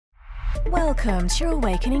Welcome to your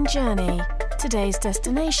awakening journey. Today's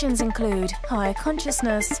destinations include higher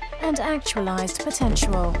consciousness and actualized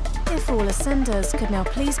potential. If all ascenders could now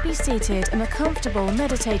please be seated in a comfortable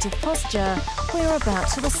meditative posture, we're about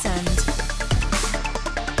to ascend.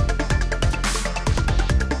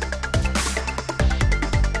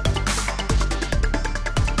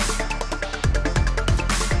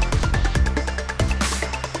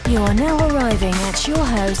 You are now arriving at your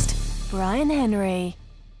host, Brian Henry.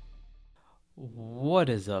 What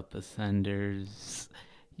is up, Ascenders?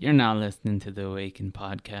 You're now listening to the Awaken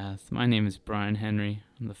Podcast. My name is Brian Henry.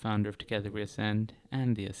 I'm the founder of Together We Ascend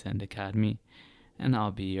and the Ascend Academy, and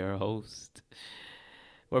I'll be your host.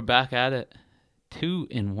 We're back at it. 2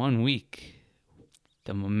 in 1 week.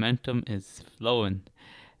 The momentum is flowing,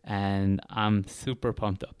 and I'm super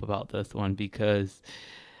pumped up about this one because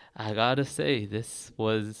I gotta say, this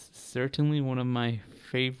was certainly one of my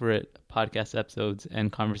favorite podcast episodes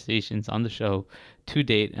and conversations on the show to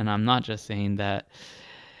date. And I'm not just saying that.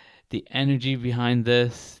 The energy behind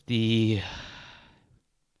this, the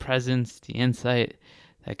presence, the insight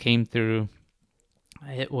that came through,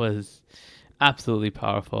 it was absolutely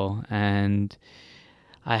powerful. And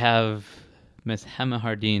I have Miss Hema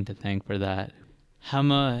Hardeen to thank for that.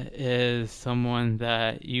 Hema is someone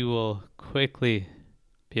that you will quickly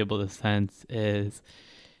be able to sense is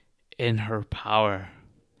in her power,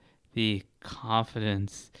 the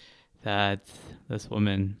confidence that this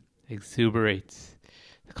woman exuberates,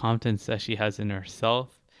 the confidence that she has in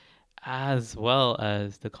herself, as well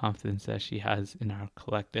as the confidence that she has in our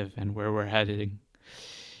collective and where we're heading,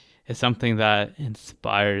 is something that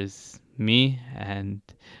inspires me, and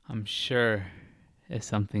I'm sure is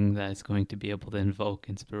something that is going to be able to invoke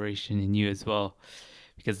inspiration in you as well.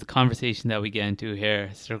 Because the conversation that we get into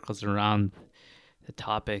here circles around the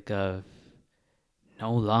topic of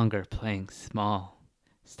no longer playing small.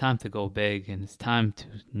 It's time to go big, and it's time to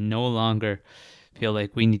no longer feel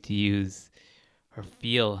like we need to use or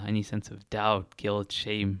feel any sense of doubt, guilt,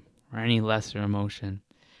 shame, or any lesser emotion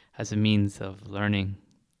as a means of learning.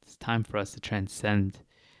 It's time for us to transcend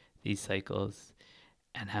these cycles,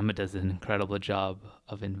 and Hema does an incredible job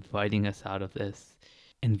of inviting us out of this,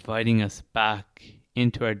 inviting us back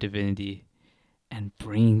into our divinity and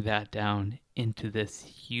bringing that down into this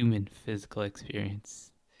human physical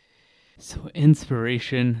experience. So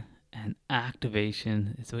inspiration and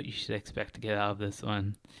activation is what you should expect to get out of this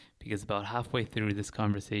one, because about halfway through this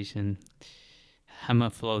conversation, Hema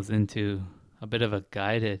flows into a bit of a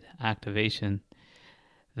guided activation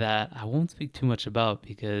that I won't speak too much about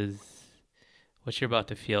because what you're about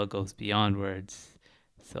to feel goes beyond words.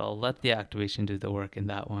 So I'll let the activation do the work in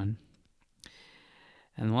that one.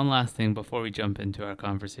 And one last thing before we jump into our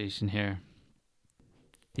conversation here.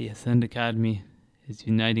 The Ascend Academy is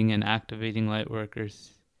uniting and activating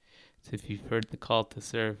lightworkers. So if you've heard the call to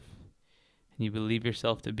serve, and you believe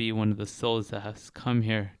yourself to be one of the souls that has come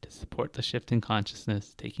here to support the shift in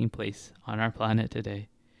consciousness taking place on our planet today,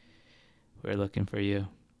 we're looking for you.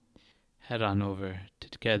 Head on over to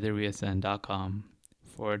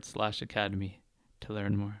togetherweascend.com/academy to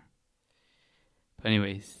learn more. But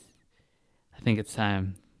anyways, I think it's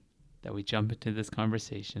time that we jump into this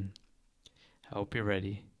conversation. I hope you're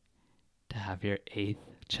ready to have your 8th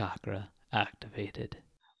chakra activated.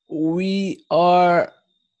 We are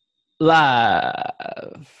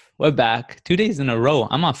live. We're back 2 days in a row.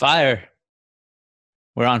 I'm on fire.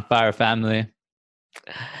 We're on fire, family.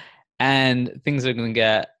 And things are going to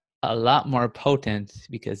get a lot more potent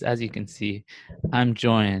because, as you can see, I'm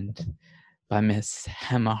joined by Miss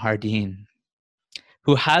Hema Hardeen,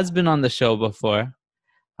 who has been on the show before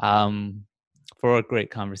for a great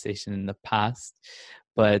conversation in the past,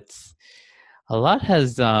 but a lot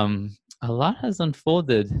has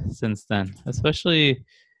unfolded since then, especially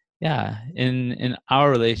in our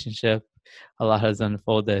relationship. A lot has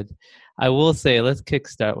unfolded. I will say, let's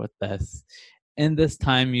kickstart with this. In this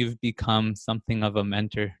time, you've become something of a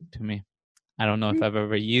mentor to me. I don't know if I've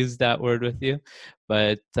ever used that word with you,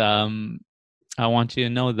 but I want you to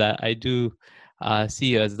know that I do see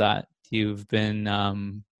you as that. You've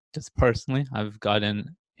been, just personally, I've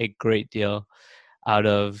gotten a great deal out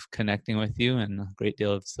of connecting with you and a great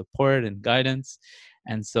deal of support and guidance.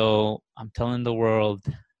 And so I'm telling the world,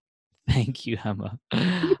 thank you, Hema.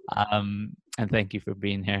 And thank you for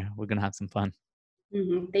being here. We're going to have some fun.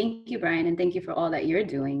 Mm-hmm. Thank you, Brian. And thank you for all that you're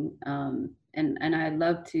doing. And I'd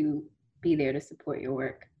love to be there to support your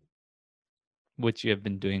work. Which you have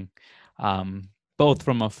been doing, both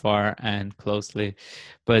from afar and closely.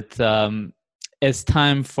 But it's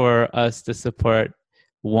time for us to support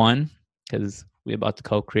one, because we're about to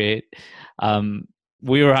co-create,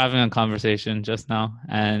 we were having a conversation just now,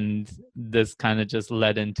 and this kind of just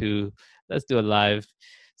led into, let's do it live.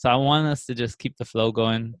 So I want us to just keep the flow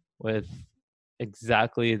going with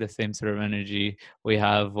exactly the same sort of energy we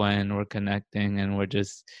have when we're connecting and we're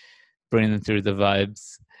just bringing through the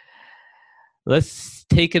vibes. Let's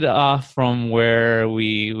take it off from where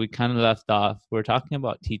we kind of left off. We're talking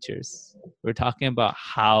about teachers. We're talking about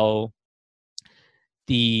how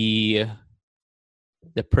the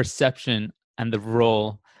perception and the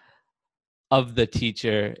role of the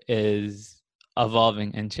teacher is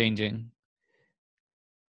evolving and changing.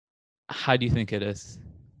 How do you think it is?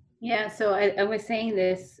 Yeah, so I was saying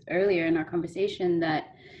this earlier in our conversation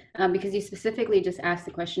that because you specifically just asked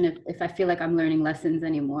the question if I feel like I'm learning lessons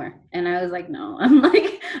anymore. And I was like, no,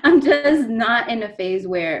 I'm just not in a phase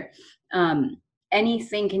where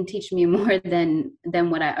anything can teach me more than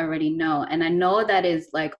what I already know. And I know that is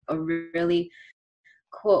like a really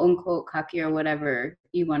quote unquote cocky or whatever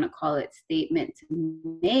you want to call it statement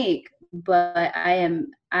to make. But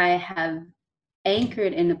I have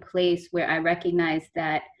anchored in a place where I recognize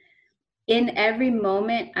that in every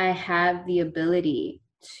moment, I have the ability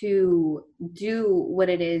to do what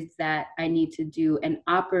it is that I need to do and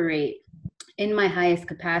operate in my highest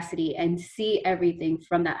capacity and see everything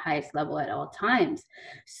from that highest level at all times.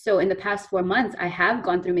 So in the past 4 months, I have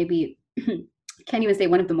gone through maybe, can't even say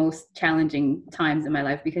one of the most challenging times in my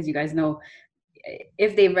life, because you guys know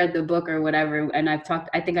if they've read the book or whatever, and I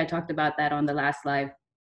think I talked about that on the last live,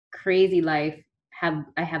 crazy life.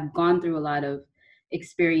 I have gone through a lot of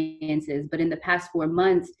experiences, but in the past 4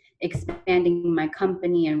 months, expanding my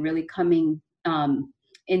company and really coming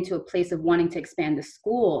into a place of wanting to expand the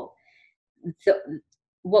school, so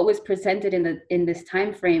what was presented in this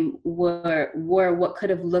time frame were what could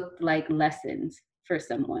have looked like lessons for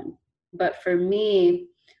someone, but for me,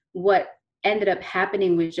 what ended up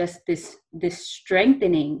happening was just this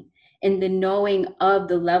strengthening in the knowing of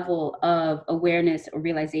the level of awareness or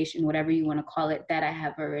realization, whatever you want to call it, that I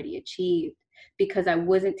have already achieved, because I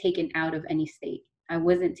wasn't taken out of any state. I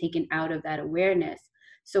wasn't taken out of that awareness.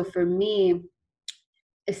 So for me,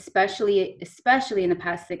 especially in the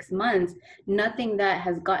past 6 months, nothing that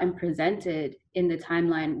has gotten presented in the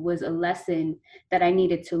timeline was a lesson that I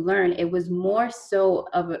needed to learn. It was more so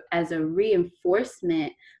as a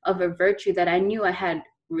reinforcement of a virtue that I knew I had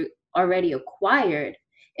already acquired.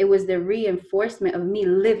 It was the reinforcement of me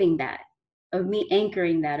living that, of me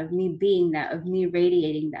anchoring that, of me being that, of me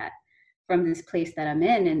radiating that from this place that I'm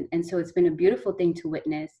in. And so it's been a beautiful thing to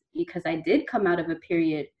witness, because I did come out of a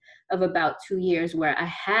period of about 2 years where I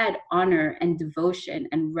had honor and devotion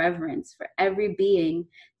and reverence for every being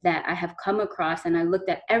that I have come across. And I looked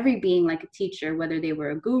at every being like a teacher, whether they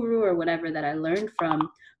were a guru or whatever that I learned from,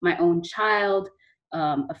 my own child,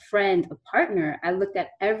 a friend, a partner. I looked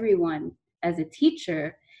at everyone as a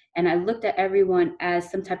teacher, and I looked at everyone as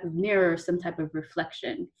some type of mirror, some type of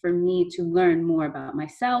reflection for me to learn more about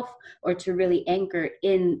myself, or to really anchor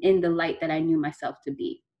in the light that I knew myself to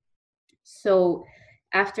be. So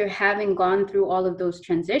after having gone through all of those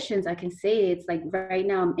transitions, I can say it's like right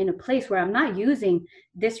now I'm in a place where I'm not using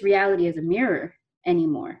this reality as a mirror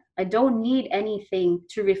anymore. I don't need anything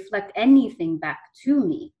to reflect anything back to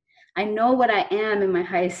me. I know what I am in my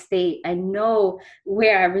highest state. I know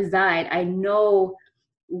where I reside. I know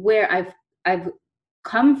where I've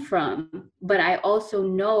come from, but I also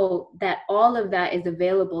know that all of that is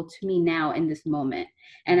available to me now in this moment.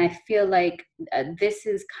 And I feel like this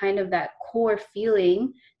is kind of that core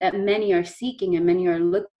feeling that many are seeking and many are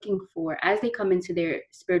looking for as they come into their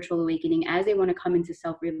spiritual awakening, as they want to come into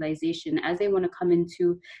self-realization, as they want to come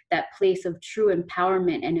into that place of true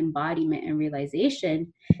empowerment and embodiment and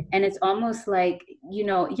realization. And it's almost like,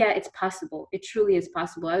 yeah, it's possible. It truly is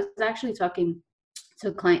possible. I was actually talking to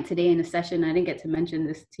a client today in a session. I didn't get to mention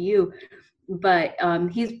this to you, but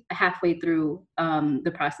he's halfway through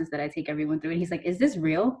the process that I take everyone through. And he's like, is this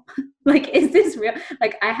real? Like, is this real?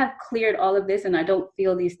 Like, I have cleared all of this and I don't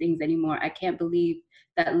feel these things anymore. I can't believe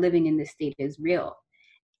that living in this state is real.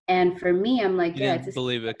 And for me, I'm like, you didn't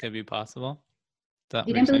believe it could be possible?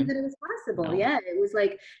 He didn't believe that it was possible. No. Yeah, it was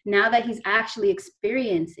like, now that he's actually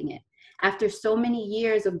experiencing it, after so many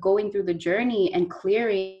years of going through the journey and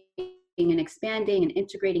clearing and expanding and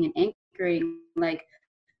integrating and anchoring, like,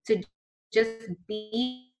 to just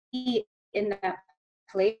be in that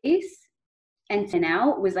place and to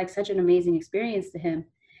now was like such an amazing experience to him.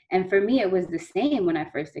 And for me, it was the same when I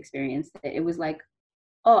first experienced it. It was like,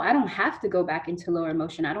 oh, I don't have to go back into lower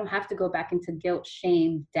emotion. I don't have to go back into guilt,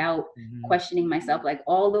 shame, doubt, questioning myself, like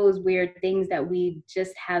all those weird things that we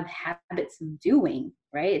just have habits of doing,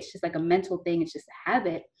 right? It's just like a mental thing. It's just a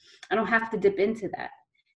habit. I don't have to dip into that.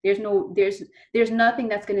 There's nothing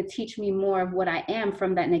that's going to teach me more of what I am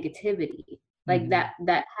from that negativity. Like that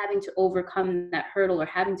having to overcome that hurdle or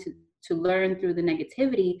having to learn through the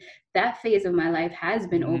negativity, that phase of my life has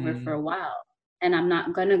been over for a while, and I'm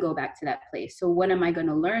not going to go back to that place. So what am I going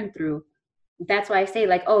to learn through? That's why I say,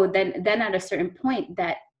 like, oh, then at a certain point,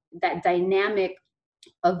 that dynamic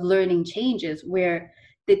of learning changes, where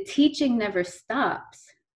the teaching never stops,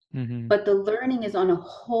 but the learning is on a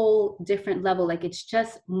whole different level. Like, it's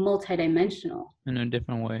just multidimensional in a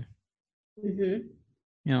different way. Mm-hmm.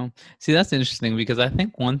 You know, see, that's interesting, because I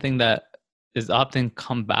think one thing that is often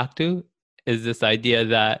come back to is this idea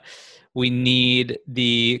that we need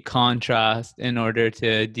the contrast in order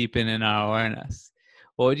to deepen in our awareness.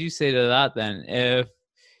 What would you say to that then? If,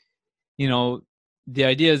 you know, the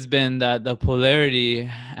idea has been that the polarity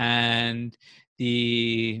and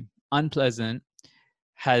the unpleasant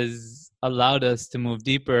has allowed us to move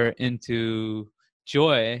deeper into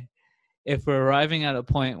joy, if we're arriving at a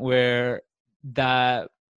point where that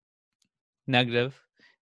negative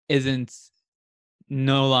isn't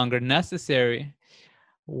no longer necessary,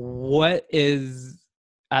 what is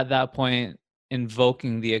at that point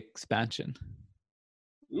invoking the expansion?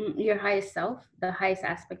 Your highest self, the highest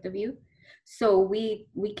aspect of you. So we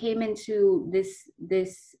came into this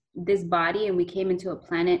body, and we came into a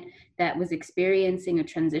planet that was experiencing a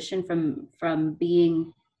transition from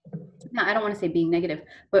being, now I don't want to say being negative,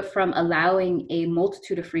 but from allowing a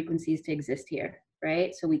multitude of frequencies to exist here,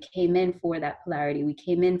 right? So we came in for that polarity. We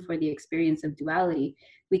came in for the experience of duality.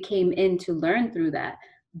 We came in to learn through that.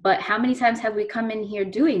 But how many times have we come in here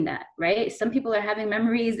doing that, right? Some people are having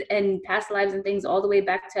memories and past lives and things all the way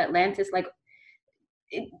back to Atlantis. Like,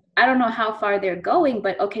 I don't know how far they're going,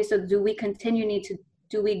 but okay, so do we continue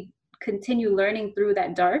learning through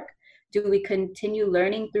that dark? Do we continue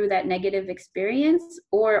learning through that negative experience?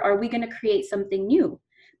 Or are we going to create something new?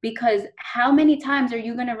 Because how many times are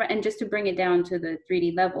you going to run, and just to bring it down to the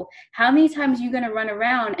 3D level, how many times are you going to run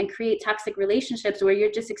around and create toxic relationships where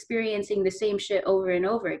you're just experiencing the same shit over and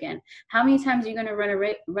over again? How many times are you going to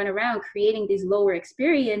run around creating these lower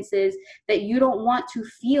experiences that you don't want to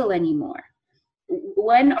feel anymore?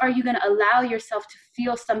 When are you going to allow yourself to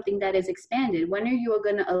feel something that is expanded? When are you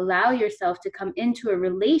going to allow yourself to come into a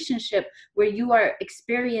relationship where you are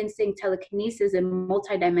experiencing telekinesis and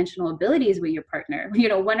multidimensional abilities with your partner? You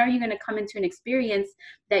know, when are you going to come into an experience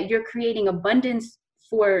that you're creating abundance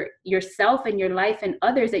for yourself and your life and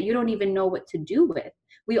others that you don't even know what to do with?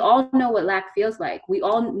 We all know what lack feels like. We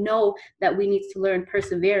all know that we need to learn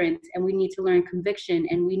perseverance, and we need to learn conviction,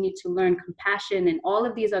 and we need to learn compassion and all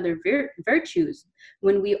of these other virtues.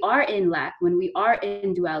 When we are in lack, when we are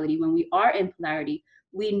in duality, when we are in polarity,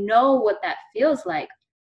 we know what that feels like.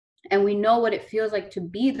 And we know what it feels like to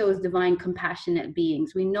be those divine, compassionate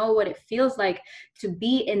beings. We know what it feels like to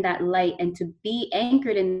be in that light and to be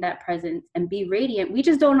anchored in that presence and be radiant. We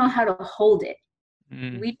just don't know how to hold it.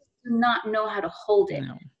 We do not know how to hold it.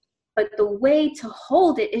 No. But the way to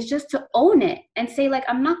hold it is just to own it and say, like,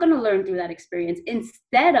 I'm not going to learn through that experience,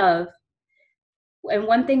 instead of, and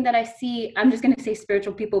one thing that I see, I'm just going to say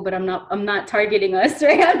spiritual people, but I'm not targeting us,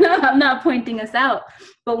 right? I'm not pointing us out.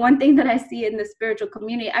 But one thing that I see in the spiritual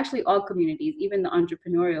community, actually all communities, even the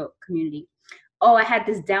entrepreneurial community, oh, I had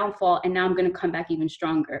this downfall and now I'm going to come back even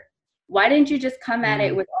stronger. Why didn't you just come at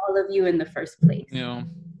it with all of you in the first place? You know,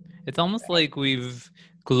 it's almost like we've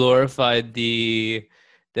glorified the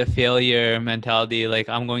failure mentality. Like,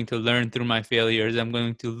 I'm going to learn through my failures. I'm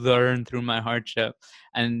going to learn through my hardship.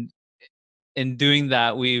 And in doing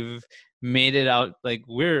that, we've made it out like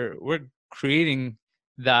we're creating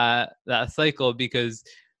that cycle, because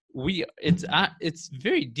it's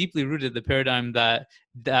very deeply rooted, the paradigm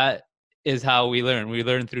that is how we learn. We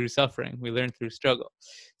learn through suffering. We learn through struggle.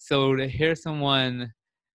 So to hear someone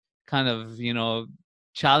kind of, you know,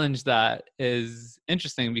 challenge that is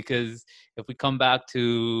interesting, because if we come back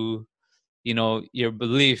to, you know, your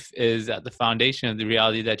belief is at the foundation of the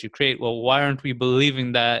reality that you create, well, why aren't we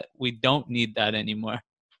believing that we don't need that anymore?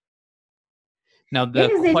 Now the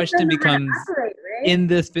question becomes, right? In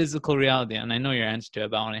this physical reality, and I know your answer to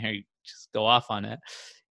it, but I want to hear you just go off on it.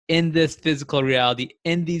 In this physical reality,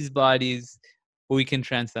 in these bodies, we can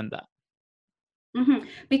transcend that.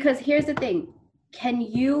 Because here's the thing. Can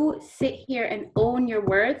you sit here and own your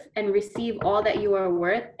worth and receive all that you are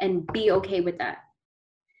worth and be okay with that?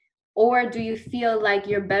 Or do you feel like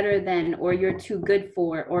you're better than, or you're too good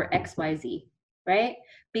for, or XYZ, right?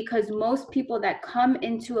 Because most people that come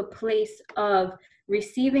into a place of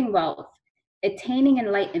receiving wealth, attaining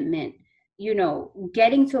enlightenment, you know,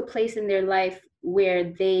 getting to a place in their life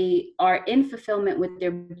where they are in fulfillment with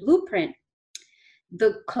their blueprint,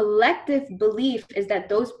 the collective belief is that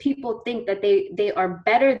those people think that they are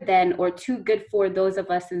better than or too good for those of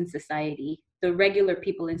us in society, the regular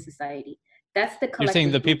people in society. That's the collective. You're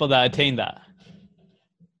saying the people that attain that?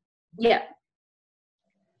 Yeah.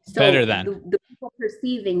 So better than the people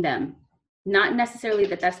perceiving them, not necessarily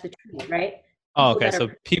that that's the truth, right? Oh, okay. So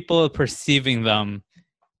people perceiving them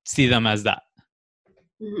see them as that.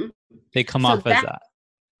 Mm-hmm. They come off as that.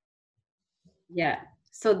 Yeah.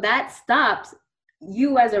 So that stops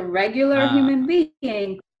you as a regular human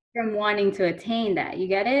being from wanting to attain that. You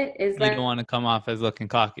get it? It's you don't want to come off as looking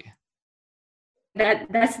cocky.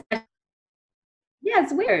 That's yeah,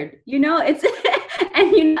 it's weird. You know, it's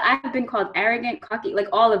and you know, I have been called arrogant, cocky, like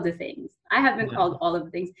all of the things. I have been called all of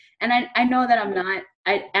the things. And I know that I'm not.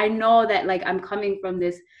 I know that like I'm coming from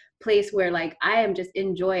this place where like I am just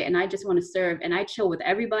in joy and I just want to serve and I chill with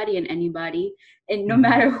everybody and anybody. And no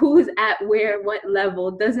matter who's at where, what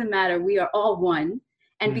level, doesn't matter. We are all one.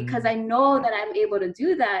 And because I know that I'm able to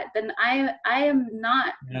do that, then I am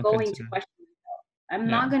not going to question myself. I'm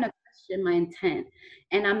not going to question my intent.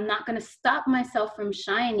 And I'm not going to stop myself from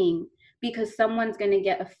shining because someone's going to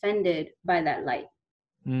get offended by that light.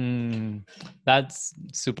 That's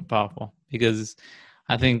super powerful, because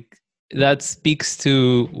I think that speaks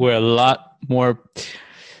to where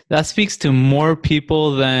that speaks to more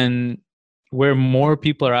people than where more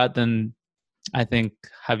people are at than I think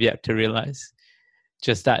have yet to realize.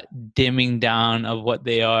 Just that dimming down of what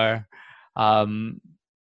they are,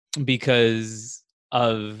 because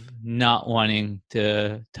of not wanting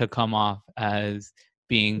to come off as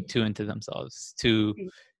being too into themselves, to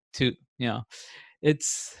you know,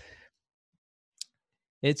 it's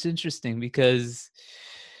interesting because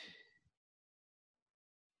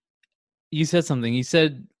you said something. You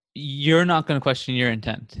said you're not going to question your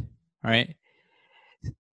intent, right?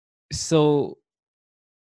 So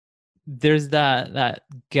there's that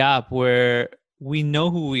gap where we know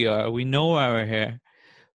who we are, we know why we're here,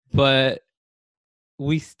 but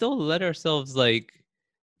we still let ourselves like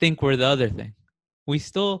think we're the other thing. We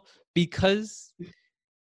still, because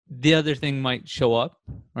the other thing might show up,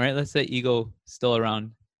 right? Let's say ego still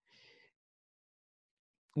around.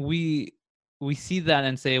 We see that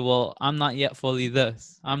and say, well, I'm not yet fully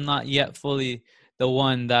this. I'm not yet fully the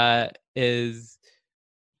one that is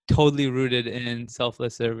totally rooted in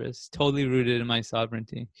selfless service, totally rooted in my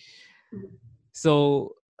sovereignty.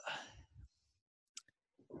 So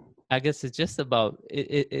I guess it's just about,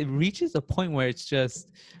 it reaches a point where it's just,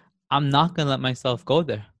 I'm not going to let myself go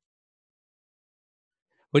there.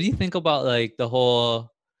 What do you think about like the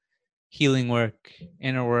whole healing work,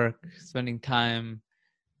 inner work, spending time?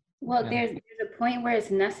 Well, there's a point where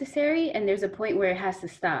it's necessary and there's a point where it has to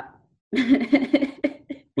stop.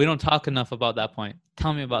 We don't talk enough about that point.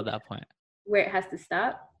 Tell me about that point. Where it has to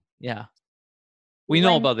stop? Yeah. We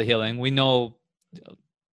know about the healing. We know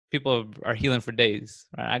people are healing for days,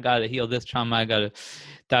 right? I got to heal this trauma.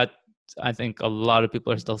 I think a lot of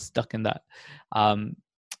people are still stuck in that.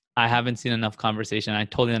 I haven't seen enough conversation. I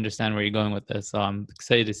totally understand where you're going with this. So I'm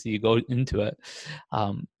excited to see you go into it.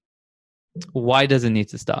 Why does it need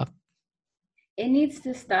to stop? It needs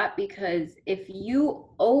to stop because if you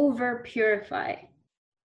over purify,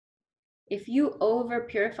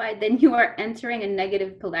 then you are entering a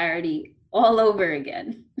negative polarity all over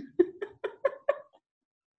again.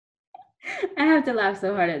 I have to laugh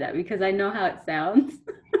so hard at that because I know how it sounds.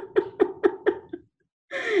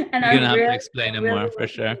 And you're gonna have to explain it more for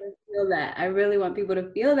sure. Feel that. I really want people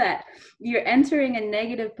to feel that you're entering a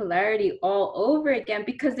negative polarity all over again,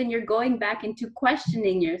 because then you're going back into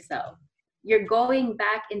questioning yourself. You're going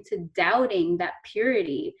back into doubting that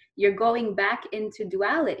purity. You're going back into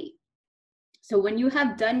duality. So when you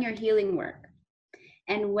have done your healing work,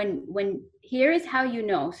 and when here is how you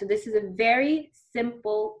know. So this is a very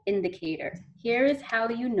simple indicator. Here is how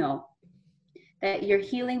you know that your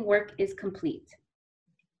healing work is complete.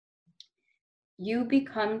 You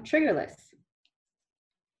become triggerless.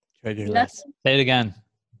 Triggerless. Say it again.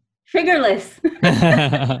 Triggerless.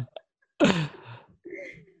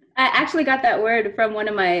 I actually got that word from one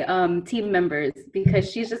of my team members because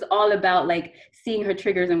she's just all about like seeing her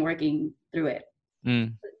triggers and working through it.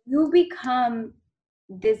 You become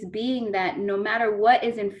this being that no matter what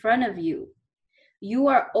is in front of you, you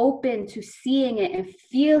are open to seeing it and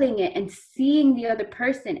feeling it and seeing the other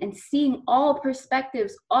person and seeing all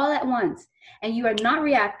perspectives all at once. And you are not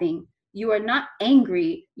reacting. You are not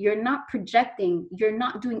angry. You're not projecting. You're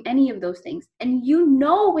not doing any of those things. And you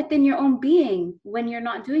know within your own being when you're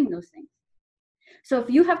not doing those things. So if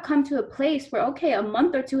you have come to a place where, okay, a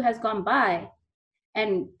month or two has gone by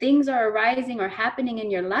and things are arising or happening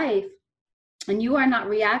in your life and you are not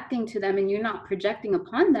reacting to them and you're not projecting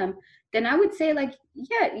upon them, then I would say, like,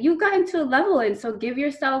 yeah, you got into a level. And so give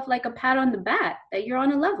yourself like a pat on the back that you're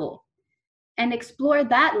on a level, and explore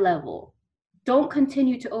that level. Don't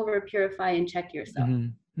continue to over purify and check yourself.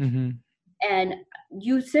 Mm-hmm. Mm-hmm. And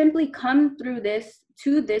you simply come through this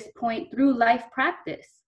to this point through life practice.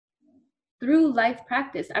 Through life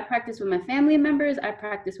practice. I practice with my family members. I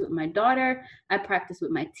practice with my daughter. I practice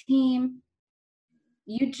with my team.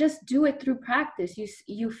 You just do it through practice.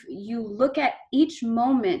 You look at each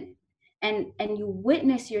moment, and you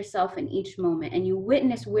witness yourself in each moment, and you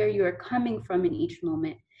witness where you are coming from in each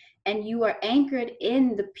moment, and you are anchored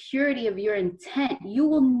in the purity of your intent. You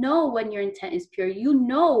will know when your intent is pure. You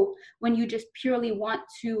know when you just purely want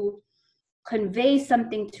to convey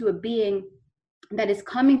something to a being that is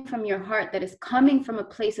coming from your heart, that is coming from a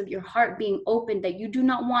place of your heart being open, that you do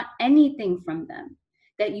not want anything from them,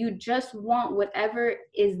 that you just want whatever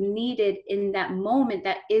is needed in that moment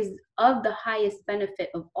that is of the highest benefit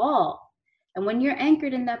of all. And when you're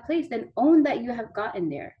anchored in that place, then own that you have gotten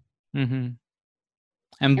there. Mm-hmm.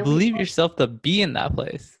 And believe yourself to be in that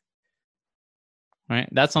place. Right?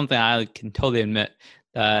 That's something I can totally admit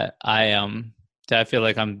that I feel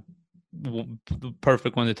like I'm the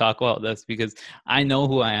perfect one to talk about this, because I know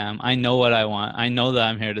who I am. I know what I want. I know that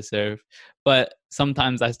I'm here to serve. But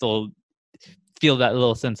sometimes I still feel that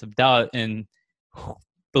little sense of doubt in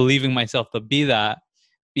believing myself to be that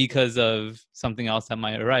because of something else that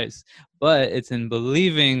might arise. But it's in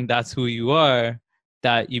believing that's who you are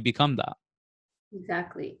that you become that.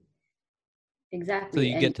 Exactly. So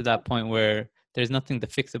you get to that point where there's nothing to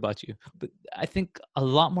fix about you. But I think a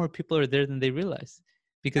lot more people are there than they realize,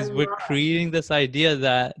 because we're creating this idea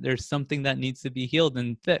that there's something that needs to be healed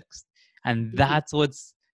and fixed. And that's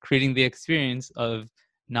what's creating the experience of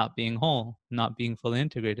not being whole, not being fully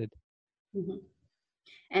integrated. Mm-hmm.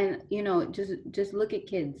 And, you know, just look at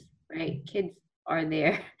kids, right? Kids are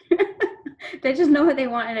there. They just know what they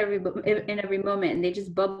want in every moment, and they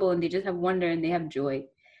just bubble, and they just have wonder, and they have joy,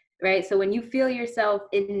 right? So when you feel yourself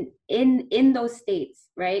in those states,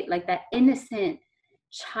 right, like that innocent,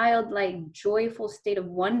 childlike, joyful state of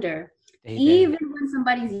wonder, even when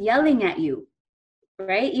somebody's yelling at you,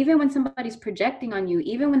 right? Even when somebody's projecting on you,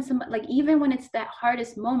 even when it's that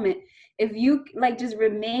hardest moment, if you like just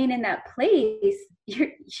remain in that place,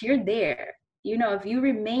 you're there. You know, if you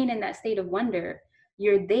remain in that state of wonder,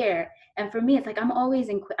 you're there. And for me, it's like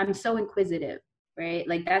I'm so inquisitive, right?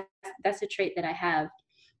 Like that's a trait that I have.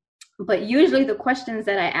 But usually the questions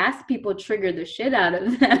that I ask people trigger the shit out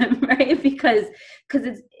of them, right? Because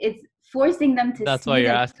it's forcing them to. That's why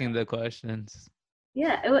you're asking the questions.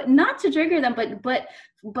 Yeah, not to trigger them,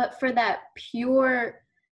 but for that pure,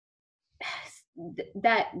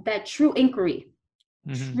 that true inquiry,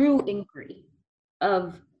 true inquiry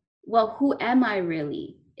of, well, who am I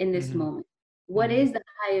really in this moment? What is the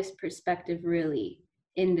highest perspective really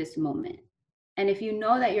in this moment? And if you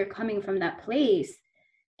know that you're coming from that place,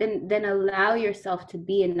 then allow yourself to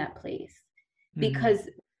be in that place. Because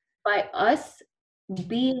by us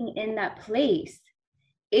being in that place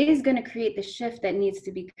is going to create the shift that needs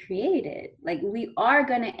to be created. Like, we are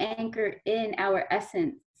going to anchor in our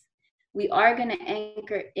essence. We are going to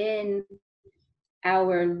anchor in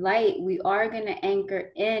our light. We are going to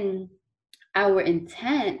anchor in our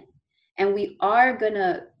intent. And we are going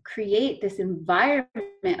to create this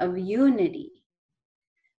environment of unity.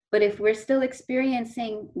 But if we're still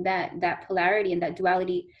experiencing that polarity and that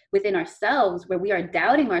duality within ourselves, where we are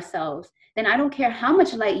doubting ourselves, then I don't care how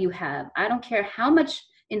much light you have. I don't care how much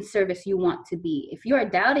in service you want to be. If you are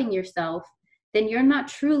doubting yourself, then you're not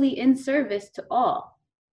truly in service to all.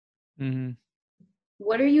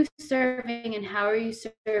 What are you serving, and how are you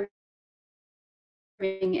serving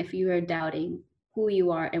if you are doubting who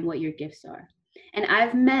you are and what your gifts are? And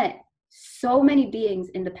I've met so many beings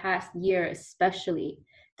in the past year, especially,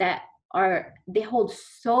 that they hold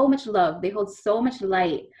so much love, they hold so much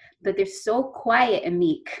light, but they're so quiet and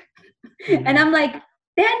meek. And I'm like,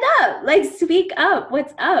 stand up, like, speak up.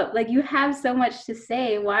 What's up? Like, you have so much to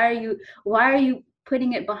say. Why are you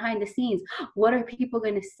putting it behind the scenes? What are people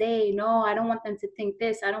going to say? No, I don't want them to think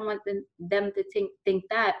this. I don't want them to think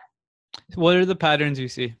that. What are the patterns you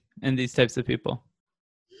see in these types of people?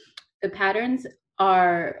 The patterns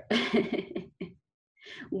are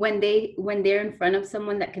when they're in front of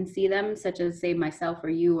someone that can see them, such as, say, myself or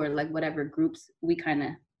you, or like whatever groups we kind of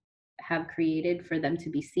have created for them to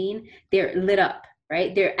be seen, they're lit up,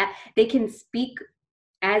 right? They can speak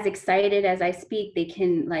as excited as I speak. They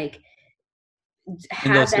can, like,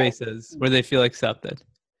 in those spaces where they feel accepted.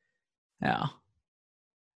 Yeah.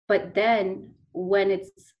 But then when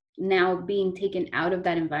it's now being taken out of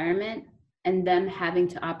that environment, and them having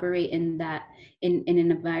to operate in that in an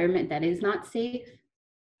environment that is not safe,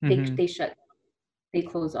 they shut, they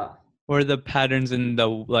close off. Or the patterns in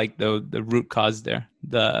the root cause there,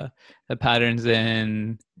 the patterns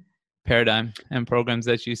in paradigm and programs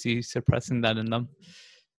that you see suppressing that in them.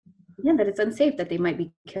 Yeah, that it's unsafe, that they might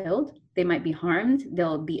be killed, they might be harmed,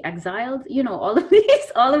 they'll be exiled, all of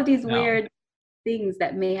these weird things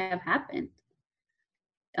that may have happened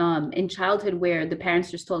in childhood, where the parents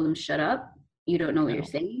just told them, shut up, you don't know what you're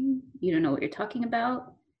saying, you don't know what you're talking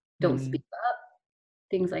about, don't speak up,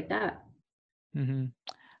 things like that.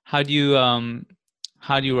 How do you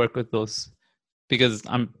work with those? Because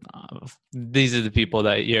these are the people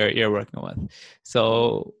that you're working with.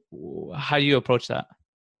 So how do you approach that?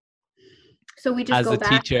 So we just as go a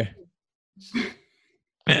back. Teacher,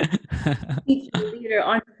 leader,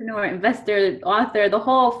 entrepreneur, investor, author, the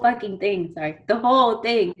whole fucking thing. Sorry, the whole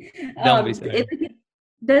thing. Don't be sorry. It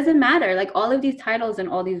doesn't matter. Like, all of these titles and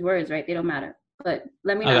all these words, right? They don't matter. But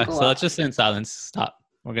let me not go so off. let's just sit in silence. Stop.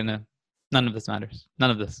 None of this matters.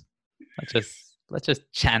 None of this. Let's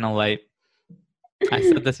just channel light. I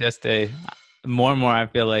said this yesterday. More and more, I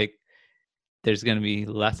feel like there's going to be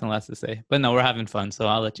less and less to say. But no, we're having fun, so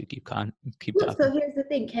I'll let you keep talking. So here's the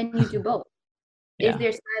thing. Can you do both? Is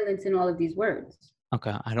there silence in all of these words?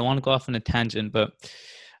 Okay. I don't want to go off on a tangent, but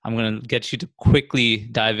I'm going to get you to quickly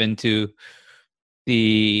dive into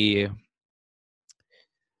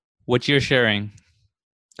what you're sharing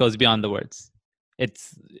goes beyond the words.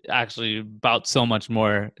 It's actually about so much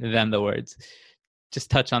more than the words.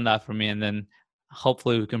 Just touch on that for me, and then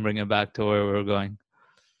hopefully we can bring it back to where we're going.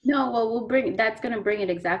 No, well, that's going to bring it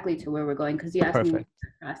exactly to where we're going, because you asked me the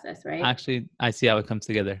process, right? Actually, I see how it comes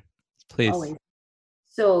together. Please. Always.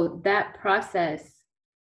 So that process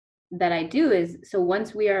that I do is, so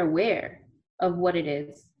once we are aware of what it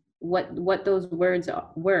is, what those words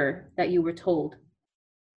were that you were told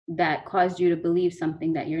that caused you to believe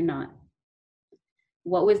something that you're not,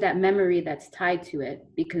 what was that memory that's tied to it?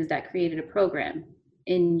 Because that created a program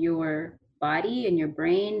in your body, in your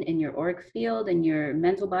brain, in your auric field, in your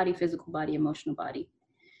mental body, physical body, emotional body.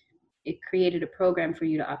 It created a program for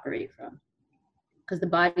you to operate from, because the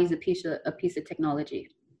body is a piece of technology.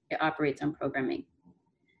 It operates on programming.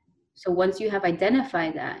 So once you have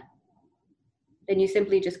identified that, then you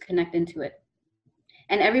simply just connect into it.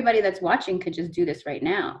 And everybody that's watching could just do this right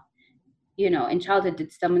now. In childhood,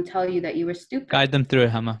 did someone tell you that you were stupid? Guide them through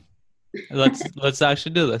it, Hema. Let's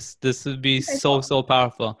actually do this. This would be so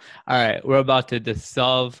powerful. All right, we're about to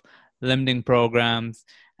dissolve limiting programs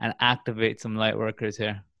and activate some light workers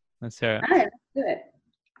here. Let's hear it. All right, let's do it.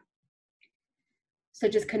 So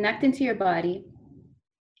just connect into your body,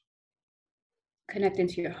 connect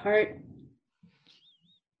into your heart.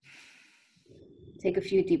 Take a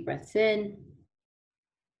few deep breaths in.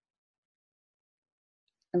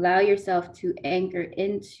 Allow yourself to anchor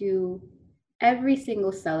into every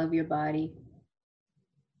single cell of your body.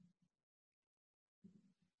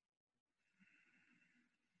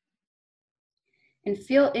 And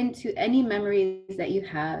feel into any memories that you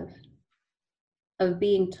have of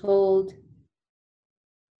being told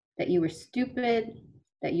that you were stupid,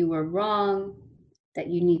 that you were wrong, that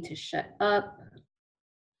you need to shut up.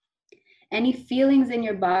 Any feelings in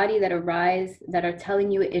your body that arise that are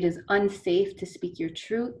telling you it is unsafe to speak your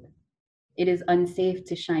truth, it is unsafe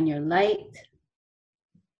to shine your light.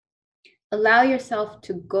 Allow yourself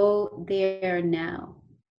to go there now.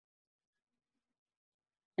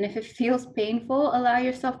 And if it feels painful, allow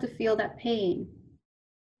yourself to feel that pain.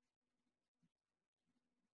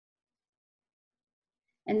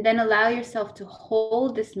 And then allow yourself to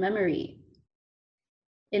hold this memory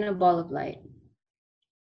in a ball of light.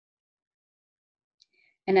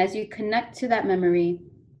 And as you connect to that memory,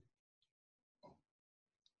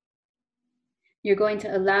 you're going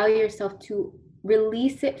to allow yourself to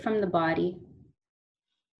release it from the body.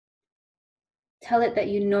 Tell it that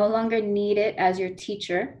you no longer need it as your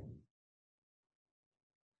teacher.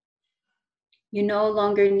 You no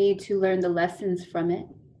longer need to learn the lessons from it.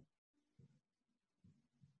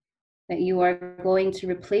 That you are going to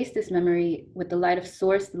replace this memory with the light of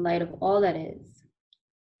source, the light of all that is.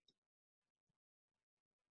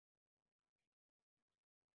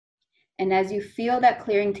 And as you feel that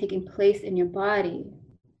clearing taking place in your body,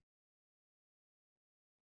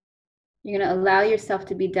 you're going to allow yourself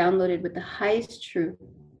to be downloaded with the highest truth.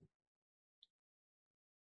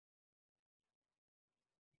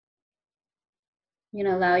 You're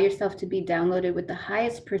going to allow yourself to be downloaded with the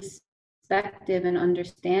highest perspective and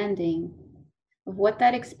understanding of what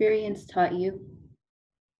that experience taught you.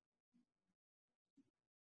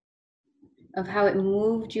 of how it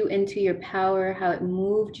moved you into your power, how it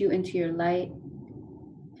moved you into your light,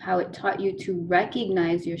 how it taught you to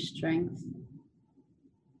recognize your strengths.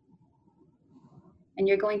 And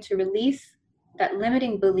you're going to release that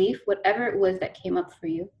limiting belief, whatever it was that came up for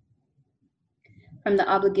you, from the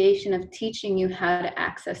obligation of teaching you how to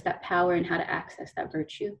access that power and how to access that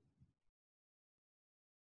virtue.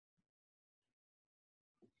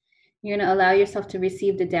 You're going to allow yourself to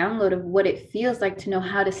receive the download of what it feels like to know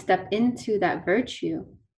how to step into that virtue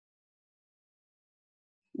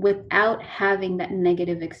without having that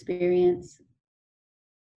negative experience.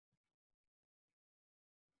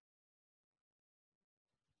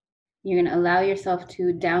 You're going to allow yourself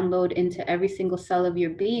to download into every single cell of your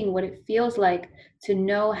being what it feels like to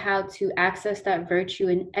know how to access that virtue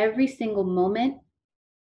in every single moment.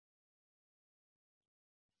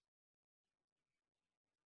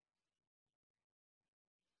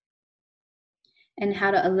 And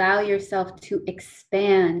how to allow yourself to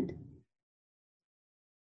expand.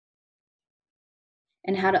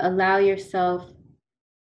 And how to allow yourself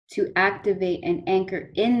to activate and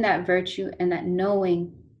anchor in that virtue and that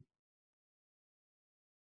knowing.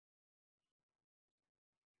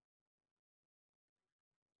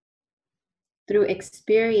 Through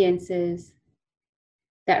experiences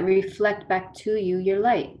that reflect back to you your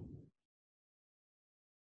light.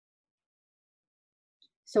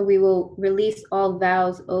 So we will release all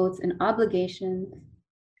vows, oaths, and obligations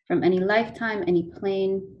from any lifetime, any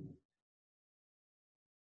plane,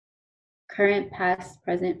 current, past,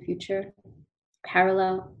 present, future,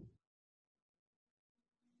 parallel.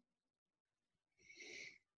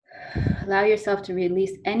 Allow yourself to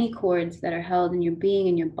release any cords that are held in your being,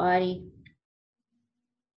 in your body.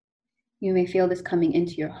 You may feel this coming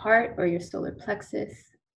into your heart or your solar plexus.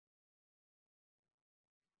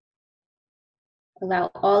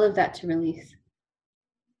 Allow all of that to release.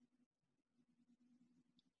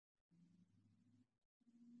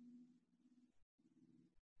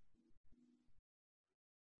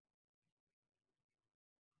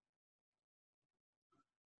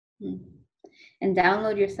 And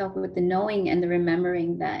download yourself with the knowing and the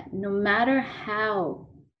remembering that no matter how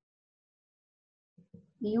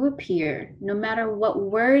you appear, no matter what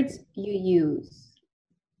words you use,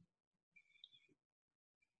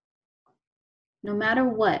 no matter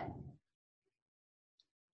what,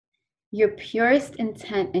 your purest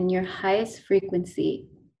intent and your highest frequency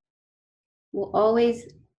will always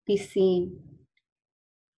be seen.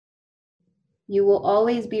 You will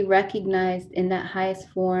always be recognized in that highest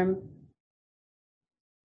form.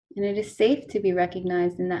 And it is safe to be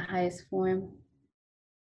recognized in that highest form.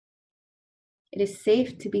 It is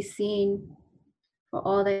safe to be seen for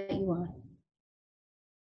all that you are.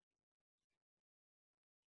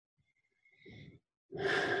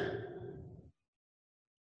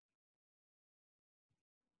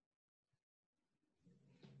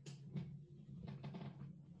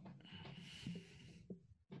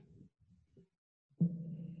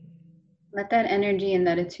 Let that energy and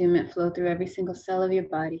that attunement flow through every single cell of your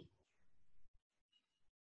body.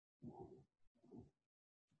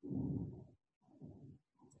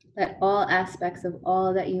 Let all aspects of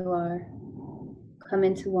all that you are come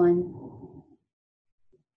into one.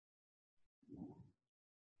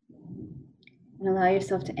 And allow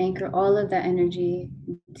yourself to anchor all of that energy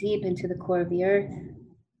deep into the core of the earth.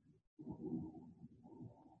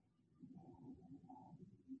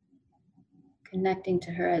 Connecting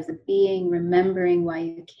to her as a being, remembering why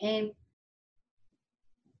you came.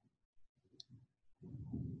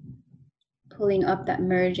 Pulling up that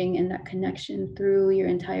merging and that connection through your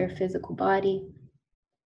entire physical body.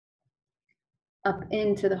 Up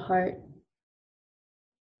into the heart.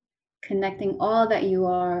 Connecting all that you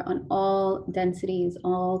are on all densities,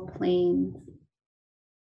 all planes.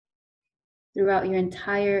 Throughout your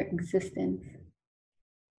entire existence.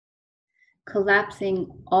 Collapsing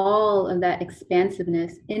all of that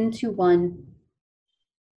expansiveness into one,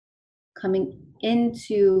 coming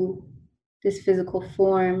into this physical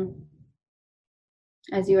form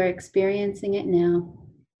as you are experiencing it now,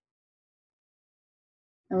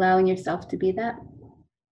 allowing yourself to be that.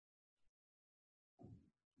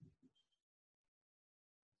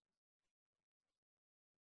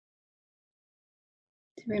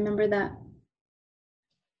 To remember that.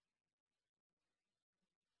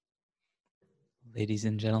 Ladies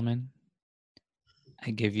and gentlemen,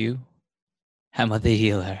 I give you Hema the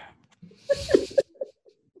Healer.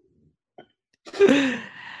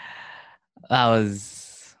 That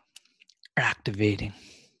was activating.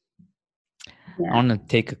 Yeah. I want to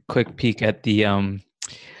take a quick peek at the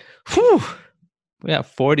we have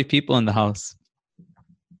 40 people in the house.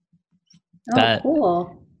 Oh,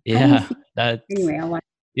 cool. Yeah, Anyway, I'll watch.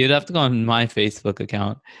 You'd have to go on my Facebook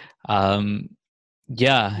account.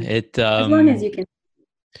 Yeah, As long as you can.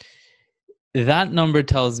 That number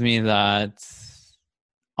tells me that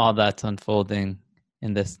all that's unfolding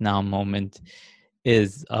in this now moment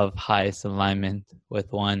is of highest alignment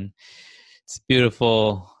with one. It's a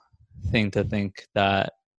beautiful thing to think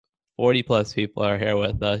that 40 plus people are here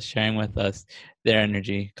with us, sharing with us their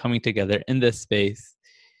energy, coming together in this space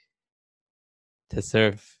to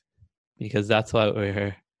serve, because that's why we're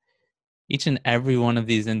here. Each and every one of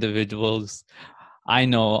these individuals I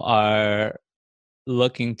know are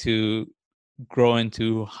looking to grow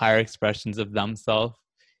into higher expressions of themselves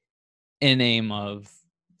in aim of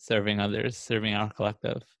serving others, serving our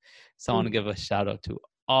collective. So I want to give a shout out to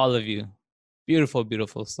all of you, beautiful,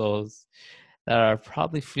 beautiful souls that are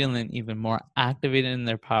probably feeling even more activated in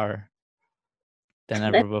their power than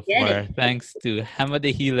ever before. Thanks to Hema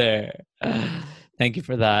the Healer. Thank you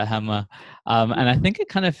for that, Hema. And I think it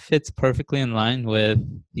kind of fits perfectly in line with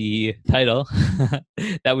the title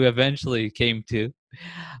that we eventually came to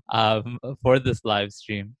for this live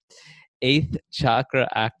stream. 8th chakra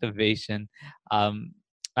activation.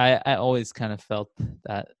 I always kind of felt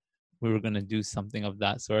that we were going to do something of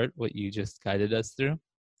that sort, what you just guided us through.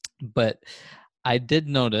 But I did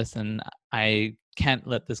notice, and I can't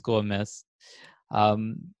let this go amiss,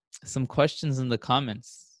 some questions in the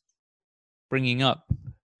comments bringing up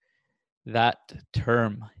that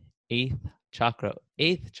term, 8th chakra.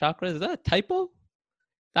 8th chakra, is that a typo?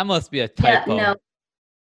 That must be a typo. Yeah,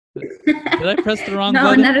 no. Did I press the wrong no,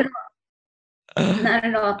 button? not at all. Not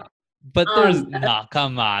at all. But there's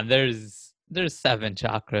come on. There's 7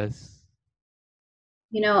 chakras.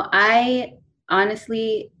 You know, I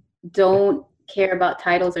honestly don't care about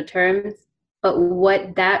titles or terms, but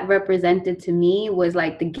what that represented to me was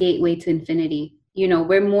like the gateway to infinity. You know,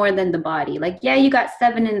 we're more than the body. Like, yeah, you got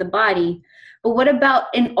 7 in the body, but what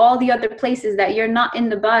about in all the other places that you're not in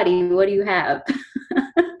the body? What do you have?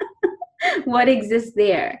 What exists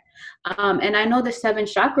there? And I know the 7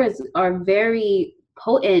 chakras are very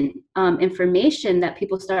potent information that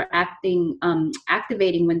people start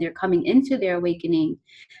activating when they're coming into their awakening.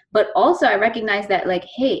 But also I recognize that, like,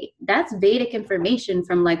 hey, that's Vedic information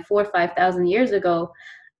from like 4,000 or 5,000 years ago.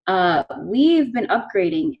 We've been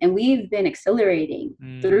upgrading and we've been accelerating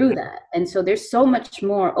through that. And so there's so much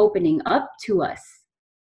more opening up to us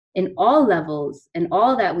in all levels and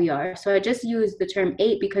all that we are. So I just use the term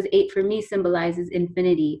 8 because 8 for me symbolizes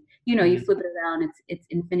infinity. You know, you flip it around, it's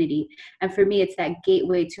infinity. And for me, it's that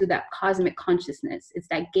gateway to that cosmic consciousness. It's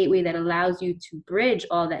that gateway that allows you to bridge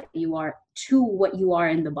all that you are to what you are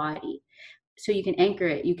in the body. So you can anchor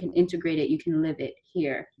it, you can integrate it, you can live it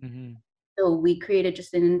here. Mm-hmm. So we created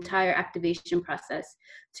just an entire activation process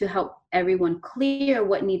to help everyone clear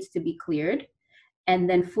what needs to be cleared, and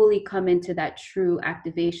then fully come into that true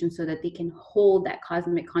activation so that they can hold that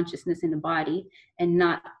cosmic consciousness in the body and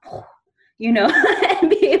not, you know, and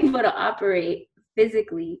be able to operate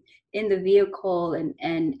physically in the vehicle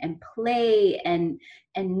and play and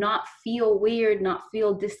not feel weird, not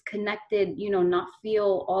feel disconnected, you know, not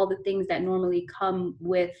feel all the things that normally come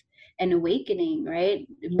with an awakening, right?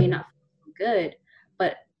 It may not feel good,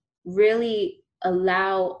 but really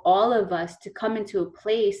allow all of us to come into a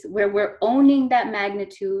place where we're owning that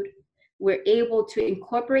magnitude. We're able to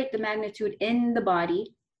incorporate the magnitude in the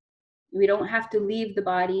body. We don't have to leave the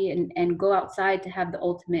body and go outside to have the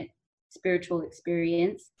ultimate spiritual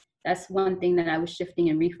experience. That's one thing that I was shifting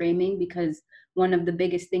and reframing, because one of the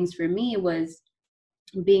biggest things for me was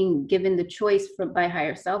being given the choice by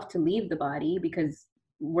higher self to leave the body because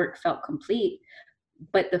work felt complete.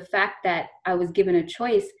 But the fact that I was given a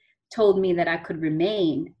choice told me that I could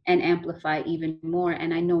remain and amplify even more.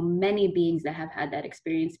 And I know many beings that have had that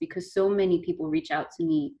experience, because so many people reach out to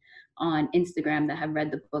me on Instagram that have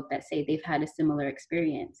read the book that say they've had a similar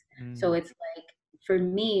experience. So it's like, for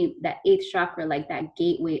me, that 8th chakra, like that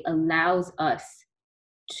gateway, allows us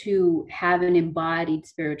to have an embodied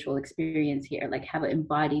spiritual experience here, like have an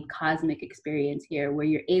embodied cosmic experience here, where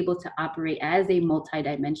you're able to operate as a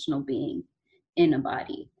multidimensional being in a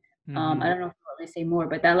body. I don't know if I want to say more,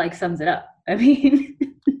 but that like sums it up. I mean,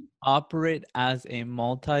 operate as a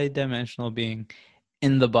multi-dimensional being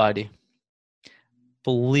in the body.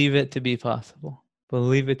 Believe it to be possible.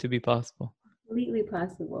 Believe it to be possible. Completely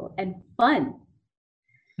possible and fun.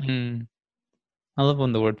 I love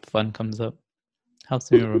when the word fun comes up. Helps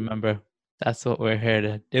me remember that's what we're here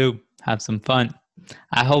to do. Have some fun.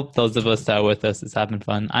 I hope those of us that are with us is having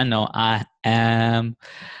fun. I know I am.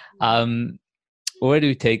 Where do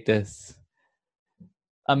we take this?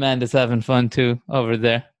 Amanda's having fun too over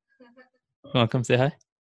there. You want to come say hi?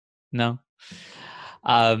 No.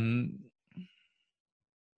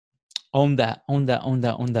 Own that, own that, own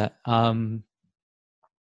that, own that.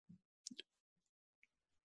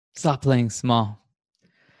 Stop playing small.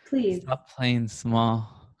 Please. Stop playing small.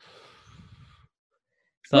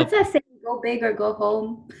 What's Stop. that saying? Go big or go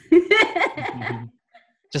home.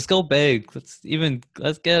 Just go big. Let's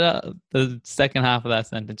get the second half of that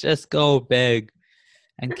sentence. Just go big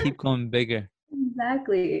and keep going bigger.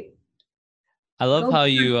 Exactly. I love Go how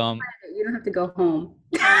big. you You don't have to go home.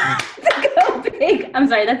 Go big. I'm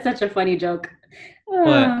sorry, that's such a funny joke.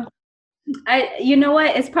 what You know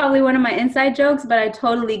what? It's probably one of my inside jokes, but I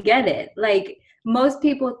totally get it. Like most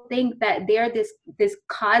people think that they're this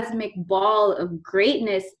cosmic ball of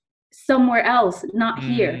greatness somewhere else, not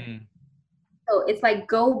here. So it's like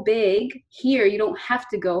go big here. You don't have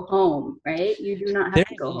to go home, right? You do not have to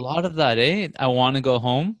there's a go home. lot of that, eh? I want to go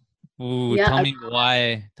home. Ooh, Yeah. tell me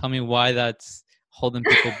why. Tell me why that's holding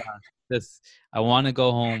people back. This I want to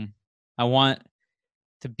go home. I want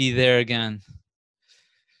to be there again.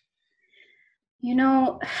 You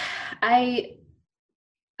know, I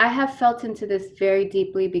have felt into this very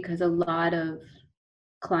deeply because a lot of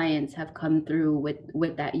clients have come through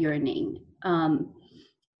with that yearning.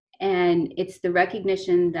 And it's the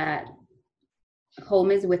recognition that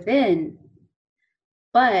home is within,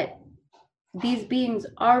 but these beings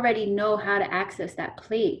already know how to access that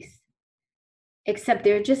place, except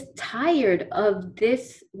they're just tired of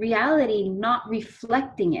this reality not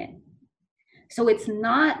reflecting it. So it's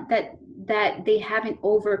not that they haven't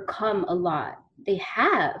overcome a lot. They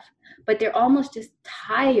have, but they're almost just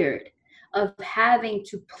tired of having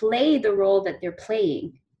to play the role that they're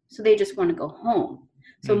playing. So they just want to go home.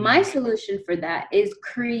 So my solution for that is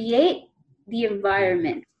create the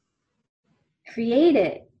environment. Create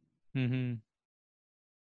it.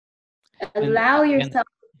 Allow yourself.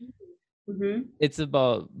 It's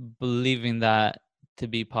about believing that to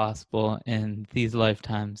be possible in these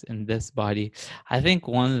lifetimes, in this body. I think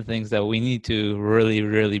one of the things that we need to really,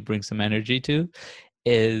 really bring some energy to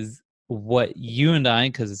is what you and I,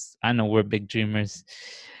 because I know we're big dreamers,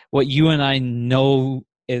 what you and I know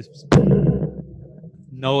is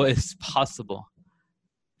possible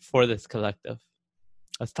for this collective.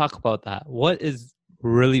 Let's talk about that. What is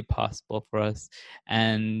really possible for us?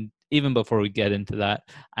 And even before we get into that,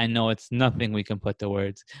 I know it's nothing we can put to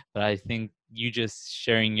words, but I think you just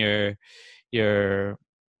sharing your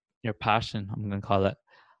passion, I'm going to call it,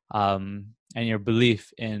 and your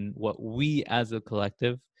belief in what we as a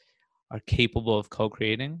collective are capable of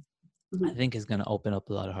co-creating, I think is going to open up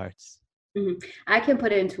a lot of hearts. I can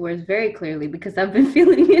put it into words very clearly because I've been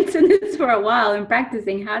feeling into this for a while and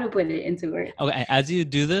practicing how to put it into words. Okay, as you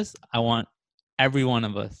do this, I want every one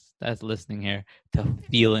of us that's listening here to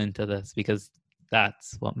feel into this, because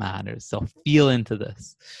that's what matters. So feel into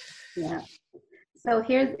this. Yeah. So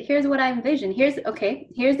here's what I envision. Here's the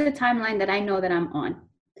timeline that I know that I'm on.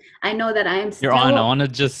 I know that I am still... You're on. I want to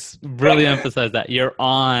just really emphasize that. You're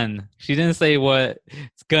on. She didn't say what's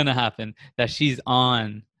going to happen, that she's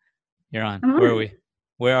on. You're on.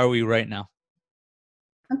 Where are we right now?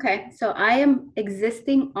 Okay. So I am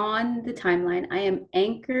existing on the timeline. I am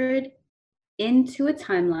anchored into a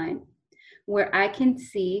timeline where I can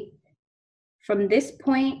see from this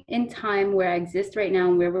point in time where I exist right now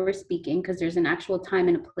and where we're speaking, because there's an actual time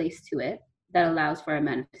and a place to it that allows for a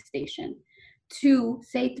manifestation, to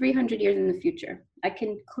say 300 years in the future. I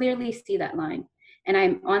can clearly see that line. And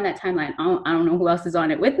I'm on that timeline. I don't know who else is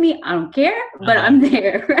on it with me. I don't care, but I'm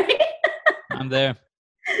there, right? I'm there.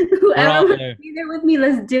 Whoever wants to be there with me,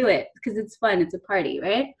 let's do it, because it's fun. It's a party,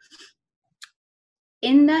 right?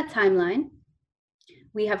 In that timeline,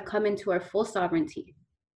 we have come into our full sovereignty.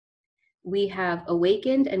 We have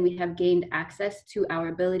awakened and we have gained access to our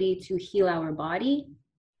ability to heal our body.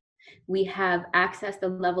 We have accessed a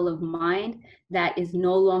level of mind that is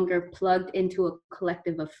no longer plugged into a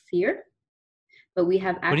collective of fear, but we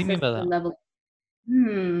have access what do you mean by to that? a level.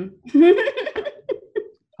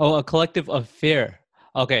 Oh, a collective of fear.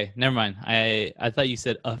 Okay, never mind. I thought you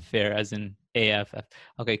said affair as in AFF.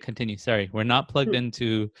 Okay, continue. Sorry, we're not plugged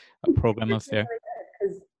into a program of fear.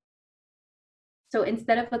 So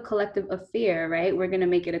instead of a collective affair, right, we're going to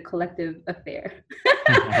make it a collective affair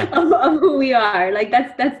of who we are. Like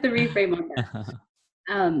that's the reframe on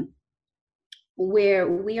that. Where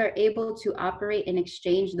we are able to operate and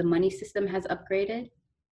exchange. The money system has upgraded.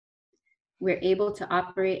 We're able to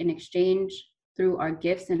operate and exchange through our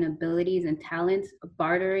gifts and abilities and talents,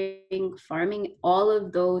 bartering, farming. All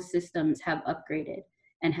of those systems have upgraded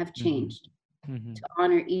and have changed to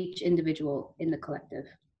honor each individual in the collective.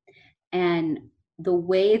 And the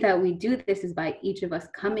way that we do this is by each of us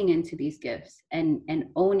coming into these gifts and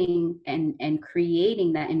owning and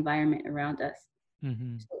creating that environment around us.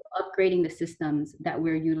 So upgrading the systems that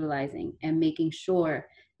we're utilizing and making sure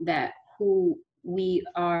that who we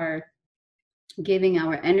are giving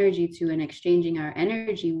our energy to and exchanging our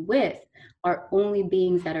energy with are only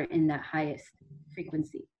beings that are in that highest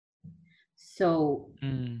frequency. So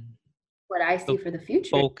what I see So for the future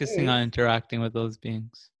focusing is, on interacting with those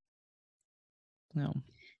beings. No.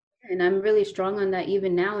 and I'm really strong on that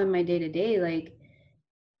even now in my day-to-day, like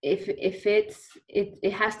if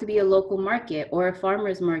it has to be a local market or a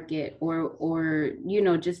farmer's market or you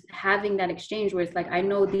know, just having that exchange where it's like, I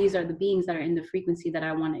know these are the beings that are in the frequency that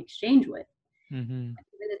I want to exchange with. Even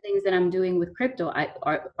the things that I'm doing with crypto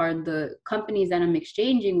are the companies that I'm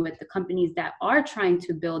exchanging with, the companies that are trying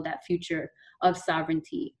to build that future of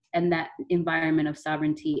sovereignty and that environment of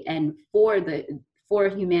sovereignty, and for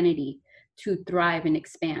humanity to thrive and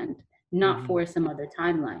expand, not for some other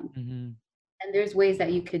timeline. And there's ways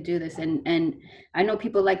that you could do this, and I know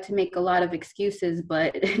people like to make a lot of excuses,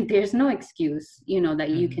 but there's no excuse, you know,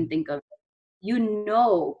 that you can think of. You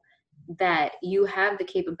know that you have the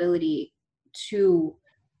capability to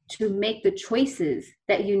make the choices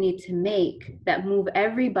that you need to make that move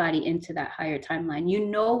everybody into that higher timeline. You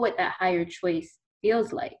know what that higher choice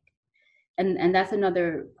feels like. And that's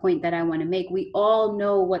another point that I want to make. We all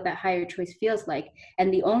know what that higher choice feels like.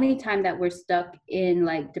 And the only time that we're stuck in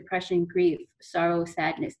like depression, grief, sorrow,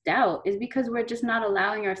 sadness, doubt is because we're just not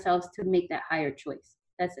allowing ourselves to make that higher choice.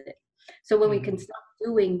 That's it. So when we can stop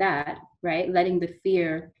doing that, right, letting the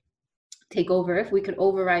fear take over, if we could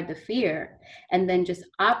override the fear and then just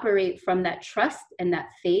operate from that trust and that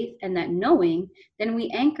faith and that knowing, then we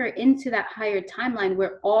anchor into that higher timeline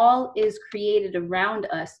where all is created around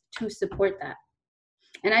us to support that.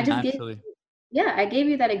 And I just I gave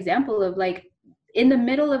you that example of like in the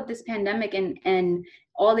middle of this pandemic and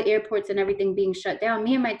all the airports and everything being shut down,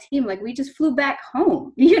 me and my team, like we just flew back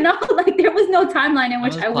home, you know, like there was no timeline in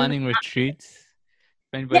which I was planning retreats.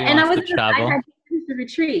 If anybody wants to travel. I had to finish the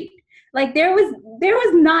retreat. Like there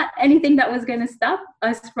was not anything that was going to stop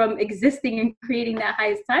us from existing and creating that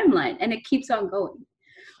highest timeline, and it keeps on going.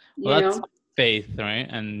 Well, that's faith, right?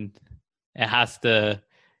 And it has to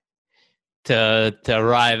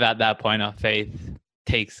arrive at that point of faith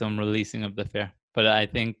takes some releasing of the fear. But I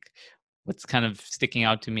think what's kind of sticking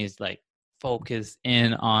out to me is like focus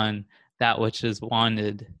in on that which is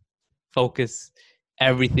wanted. Focus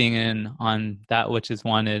everything in on that which is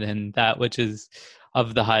wanted and that which is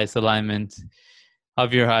of the highest alignment,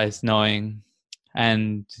 of your highest knowing,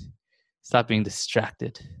 and stop being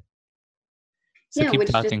distracted. So keep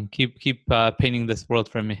talking, keep painting this world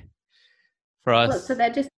for me, for us. Well, so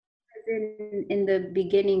that just in the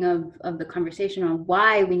beginning of the conversation on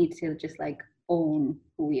why we need to just like own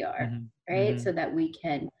who we are, right? So that we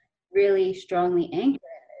can really strongly anchor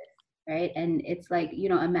this, right? And it's like, you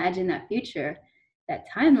know, imagine that future, that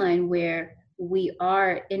timeline where we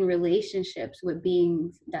are in relationships with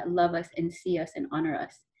beings that love us and see us and honor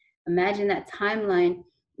us. Imagine that timeline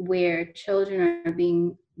where children are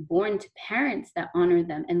being born to parents that honor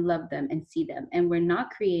them and love them and see them. And we're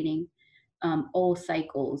not creating old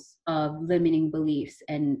cycles of limiting beliefs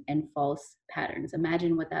and false patterns.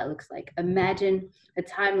 Imagine what that looks like. Imagine a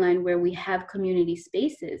timeline where we have community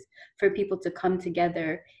spaces for people to come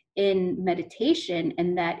together in meditation,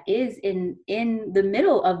 and that is in the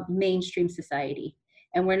middle of mainstream society,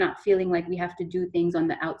 and we're not feeling like we have to do things on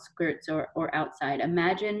the outskirts or outside.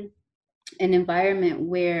 Imagine an environment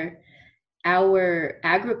where our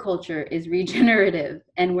agriculture is regenerative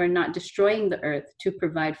and we're not destroying the earth to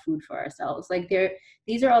provide food for ourselves. Like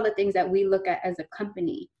these are all the things that we look at as a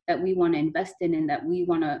company that we want to invest in, and that we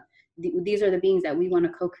want to, these are the beings that we want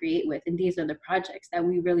to co-create with, and these are the projects that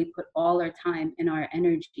we really put all our time and our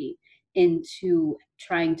energy into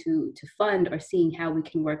trying to fund or seeing how we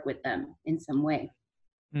can work with them in some way.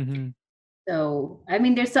 So, I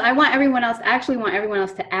mean, I want everyone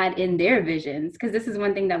else to add in their visions, because this is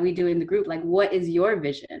one thing that we do in the group. Like, what is your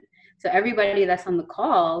vision? So everybody that's on the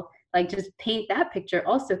call, like, just paint that picture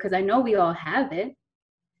also, because I know we all have it.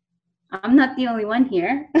 I'm not the only one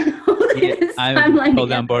here. I'm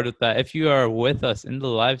totally on board with that. If you are with us in the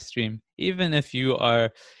live stream, even if you are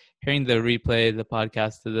hearing the replay, the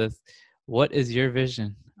podcast of this, what is your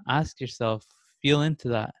vision? Ask yourself, feel into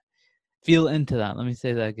that. Let me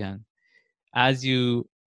say that again. As you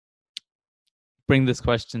bring this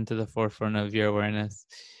question to the forefront of your awareness,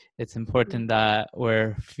 it's important that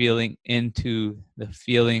we're feeling into the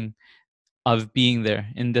feeling of being there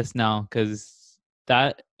in this now, because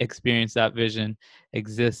that experience, that vision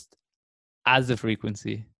exists as a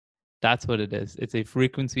frequency. That's what it is. It's a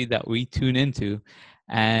frequency that we tune into,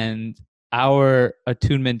 and our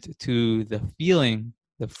attunement to the feeling,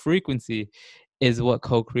 the frequency, is what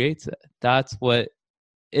co-creates it. That's what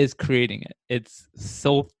is creating it. It's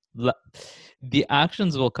so the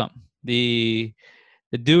actions will come. The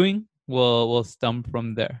doing will stem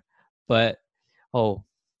from there. But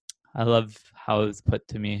I love how it's put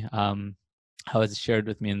to me, how it's shared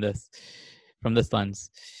with me from this lens.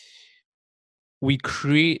 We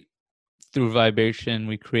create through vibration,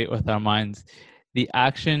 we create with our minds. The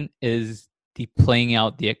action is the playing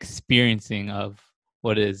out, the experiencing of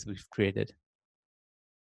what it is we've created.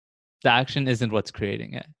 The action isn't what's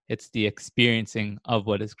creating it. It's the experiencing of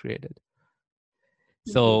what is created.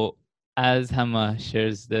 Mm-hmm. So as Hema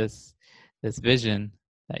shares this vision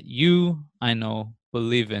that I know,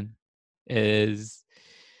 believe in,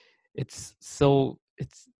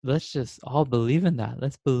 let's just all believe in that.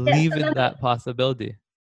 Let's believe in that possibility.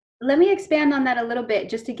 Let me expand on that a little bit,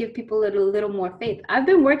 just to give people a little more faith. I've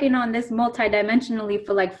been working on this multidimensionally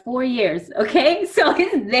for like 4 years. Okay. So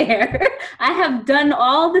it's there. I have done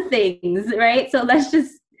all the things, right? So let's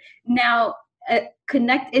just now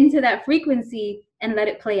connect into that frequency and let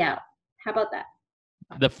it play out. How about that?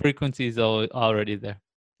 The frequency is already there.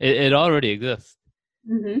 It already exists.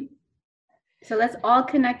 Mm-hmm. So let's all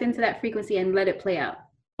connect into that frequency and let it play out.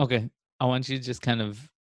 Okay. I want you to just kind of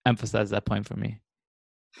emphasize that point for me.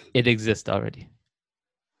 It exists already.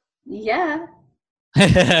 Yeah.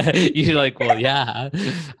 You're like, well, yeah.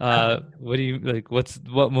 What do you like?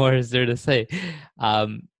 What more is there to say?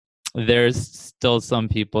 There's still some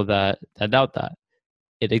people that doubt that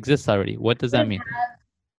it exists already. What does that mean?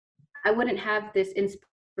 I wouldn't have this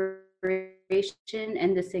inspiration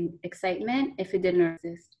and this excitement if it didn't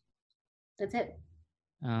exist. That's it.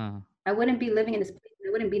 I wouldn't be living in this place. I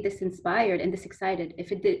wouldn't be this inspired and this excited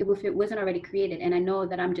if it wasn't already created. And I know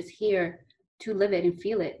that I'm just here to live it and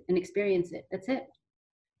feel it and experience it. That's it.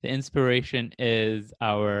 The inspiration is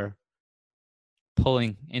our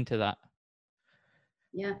pulling into that.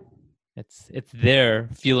 Yeah. It's there.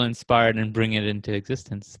 Feel inspired and bring it into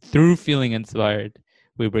existence. Through feeling inspired,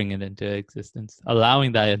 we bring it into existence,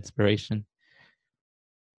 allowing that inspiration.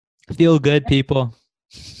 Feel good, people.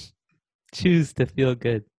 Choose to feel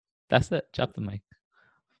good. That's it. Drop the mic.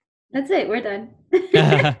 That's it. We're done.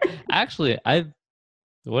 Actually,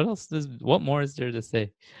 what more is there to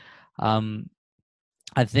say?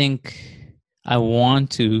 I think I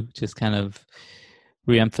want to just kind of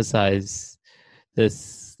reemphasize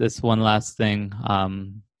this one last thing. I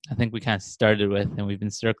think we kind of started with, and we've been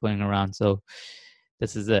circling around. So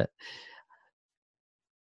this is it.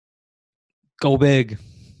 Go big.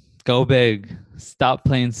 Go big. Stop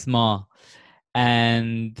playing small.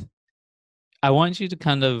 And I want you to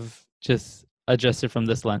kind of just adjust it from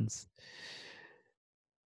this lens.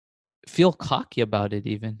 Feel cocky about it,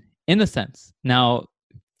 even, in a sense. Now,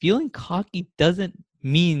 feeling cocky doesn't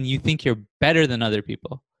mean you think you're better than other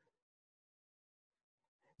people.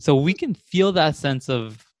 So we can feel that sense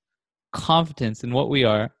of confidence in what we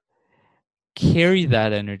are, carry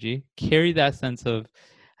that energy, carry that sense of,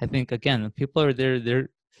 I think, again, people are there.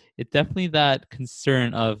 It's definitely that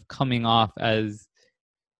concern of coming off as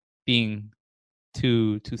being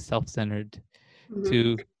too self-centered,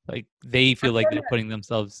 to like they feel like they're putting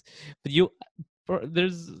themselves. But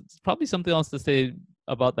there's probably something else to say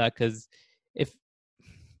about that, because if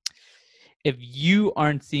you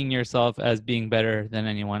aren't seeing yourself as being better than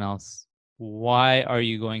anyone else, why are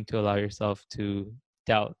you going to allow yourself to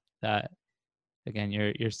doubt that? Again,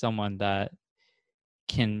 you're someone that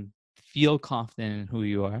can feel confident in who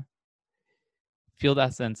you are, feel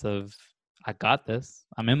that sense of, I got this,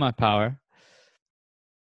 I'm in my power,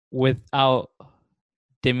 without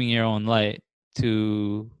dimming your own light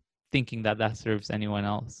to thinking that serves anyone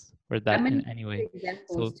else or that in any way.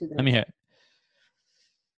 So let me hear it.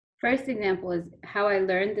 First example is how I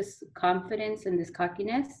learned this confidence and this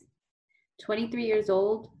cockiness. 23 years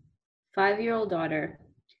old, 5-year-old daughter,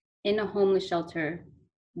 in a homeless shelter,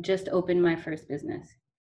 just opened my first business.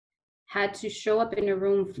 Had to show up in a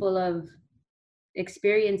room full of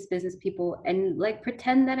experienced business people and like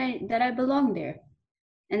pretend that I belonged there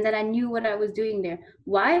and that I knew what I was doing there.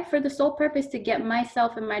 Why? For the sole purpose to get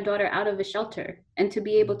myself and my daughter out of a shelter and to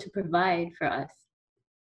be able to provide for us.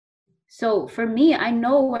 So for me, I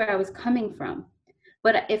know where I was coming from.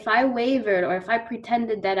 But if I wavered or if I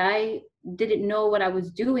pretended that I didn't know what I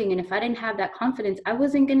was doing, and if I didn't have that confidence, I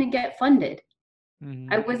wasn't going to get funded.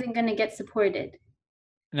 I wasn't going to get supported.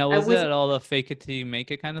 Now, was it at all a fake it till you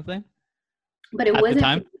make it kind of thing? But it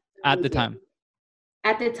wasn't. At the time.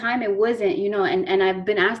 At the time, it wasn't, and I've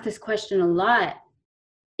been asked this question a lot.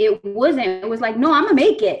 It wasn't. It was like, no, I'm going to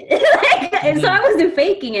make it. And so I wasn't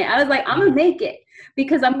faking it. I was like, I'm going to make it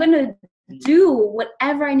because I'm going to do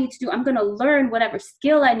whatever I need to do. I'm going to learn whatever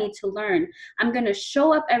skill I need to learn. I'm going to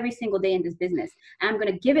show up every single day in this business. And I'm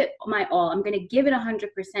going to give it my all. I'm going to give it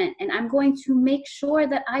 100%. And I'm going to make sure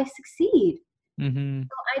that I succeed. Mm-hmm.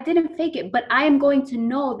 So I didn't fake it, but I am going to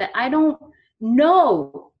know that I don't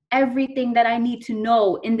know everything that I need to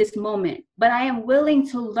know in this moment, but I am willing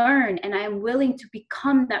to learn and I am willing to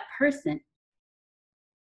become that person.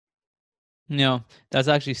 No, that's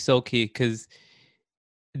actually so key, because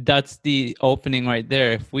that's the opening right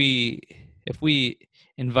there. If we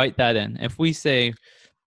invite that in, if we say,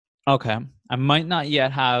 okay, I might not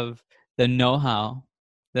yet have the know-how,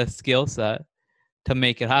 the skill set to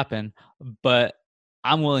make it happen, but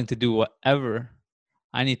I'm willing to do whatever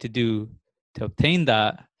I need to do to obtain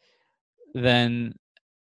that, then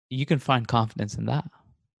you can find confidence in that.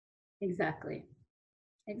 Exactly.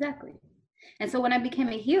 And so when I became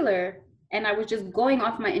a healer and I was just going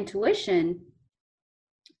off my intuition,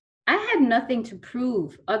 I had nothing to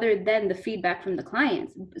prove other than the feedback from the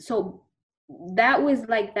clients. So that was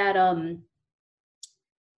like that,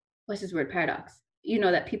 what's this word, paradox,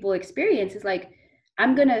 that people experience. Is like,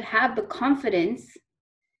 I'm going to have the confidence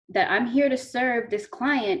that I'm here to serve this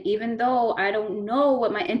client, even though I don't know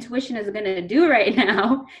what my intuition is going to do right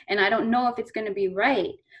now. And I don't know if it's going to be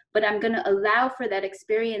right, but I'm going to allow for that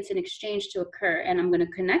experience and exchange to occur. And I'm going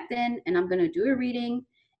to connect in and I'm going to do a reading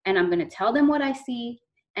and I'm going to tell them what I see.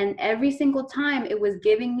 And every single time it was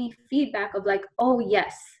giving me feedback of like, oh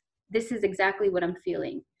yes, this is exactly what I'm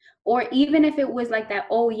feeling. Or even if it was like that,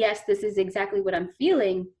 oh yes, this is exactly what I'm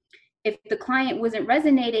feeling. If the client wasn't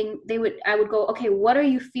resonating, I would go, okay, what are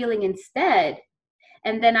you feeling instead?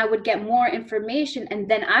 And then I would get more information and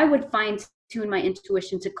then I would fine tune my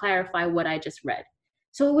intuition to clarify what I just read.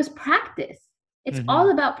 So it was practice. It's all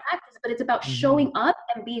about practice, but it's about showing up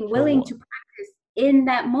and being willing to practice in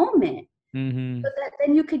that moment. So that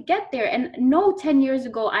then you could get there. And no, 10 years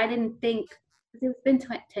ago, I didn't think, it's been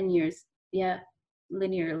 10 years. Yeah,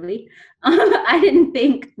 linearly. I didn't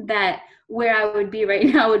think that where I would be right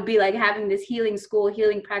now would be like having this healing school,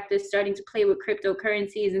 healing practice, starting to play with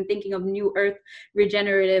cryptocurrencies and thinking of new earth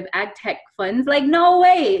regenerative ag tech funds. Like, no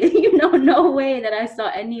way, no way that I saw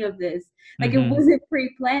any of this. Like, it wasn't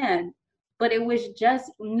pre-planned, but it was just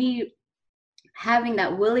me having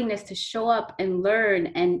that willingness to show up and learn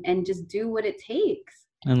and just do what it takes.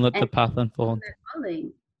 And let the path unfold.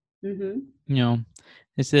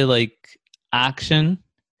 They say like action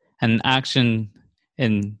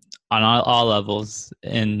in on all levels,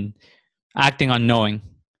 and acting on knowing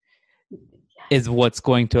is what's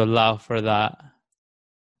going to allow for that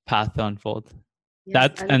path to unfold.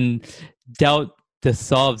 And doubt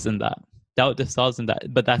dissolves in that.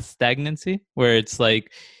 But that stagnancy where it's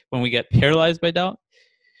like when we get paralyzed by doubt,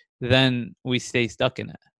 then we stay stuck in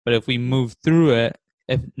it. But if we move through it,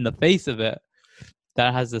 if in the face of it,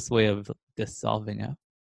 that has this way of dissolving it.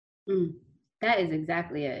 That is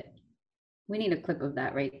exactly it. We need a clip of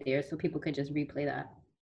that right there so people could just replay that.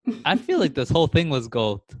 I feel like this whole thing was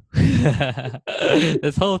gold.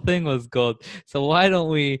 This whole thing was gold. So why don't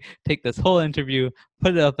we take this whole interview,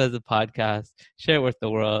 put it up as a podcast, share it with the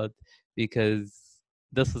world, because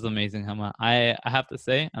this was amazing, Hema. I have to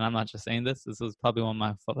say, and I'm not just saying this was probably one of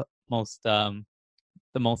my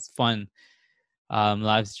the most fun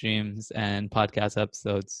live streams and podcast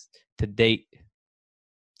episodes to date.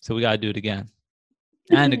 So we got to do it again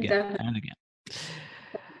and again and again.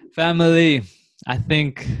 Family, I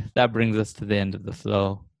think that brings us to the end of the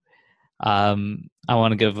flow. I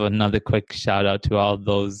want to give another quick shout out to all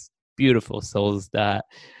those beautiful souls that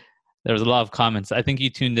there was a lot of comments. I think you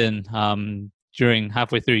tuned in during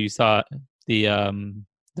halfway through. You saw the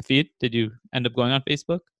feed. Did you end up going on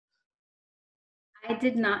Facebook? I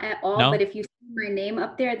did not at all, no? But if you see my name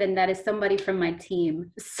up there, then that is somebody from my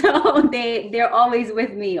team. So they're always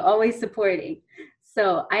with me, always supporting.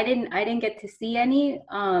 So I didn't get to see any,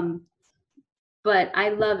 but I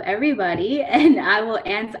love everybody, and I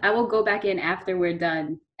will go back in after we're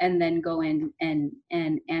done and then go in and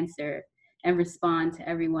answer and respond to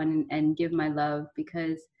everyone and give my love,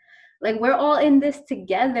 because like we're all in this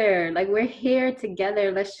together. Like we're here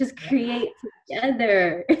together. Let's just create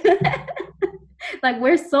together. Like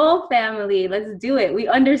we're soul family. Let's do it. We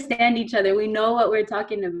understand each other. We know what we're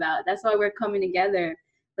talking about. That's why we're coming together.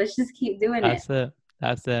 Let's just keep doing it.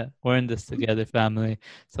 That's it. We're in this together, family.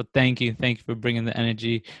 So thank you for bringing the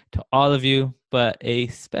energy to all of you. But a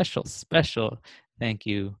special thank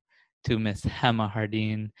you to Miss Hema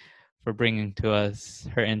Hardeen for bringing to us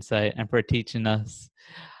her insight and for teaching us.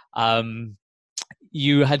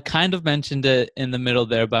 You had kind of mentioned it in the middle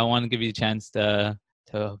there, but I want to give you a chance to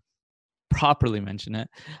properly mention it.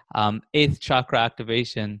 Eighth chakra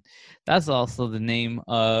activation. That's also the name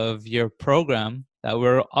of your program that we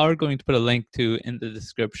are going to put a link to in the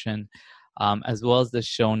description, as well as the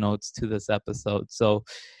show notes to this episode. So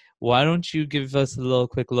why don't you give us a little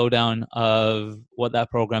quick lowdown of what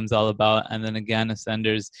that program's all about? And then again,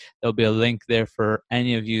 Ascenders, there'll be a link there for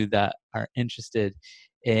any of you that are interested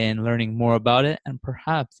in learning more about it and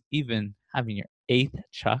perhaps even having your eighth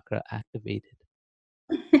chakra activated.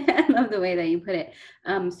 I love the way that you put it.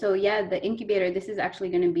 So yeah, the incubator, this is actually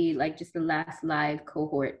going to be like just the last live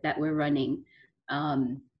cohort that we're running.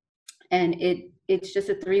 And it's just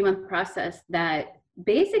a 3-month process that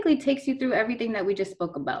basically takes you through everything that we just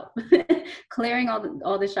spoke about. Clearing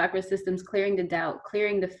all the chakra systems, clearing the doubt,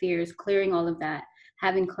 clearing the fears, clearing all of that,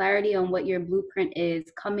 having clarity on what your blueprint is,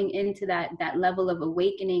 coming into that level of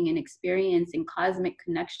awakening and experience and cosmic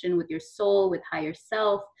connection with your soul, with higher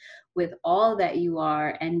self, with all that you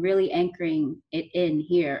are, and really anchoring it in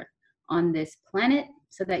here on this planet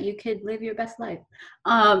so that you could live your best life.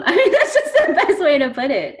 I mean, that's just the best way to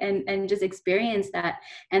put it, and just experience that,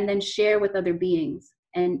 and then share with other beings,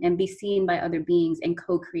 and be seen by other beings, and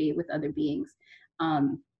co-create with other beings,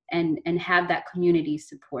 and have that community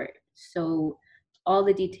support. So all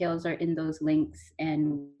the details are in those links,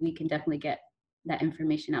 and we can definitely get that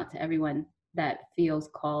information out to everyone that feels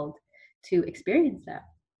called to experience that.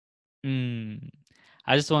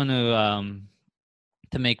 I just want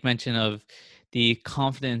to make mention of the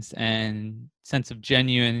confidence and sense of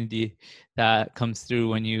genuinity that comes through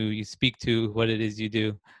when you speak to what it is you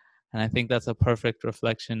do. And I think that's a perfect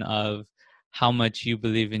reflection of how much you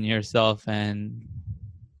believe in yourself and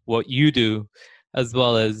what you do, as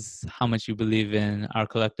well as how much you believe in our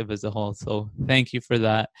collective as a whole. So thank you for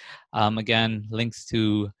that. Again, links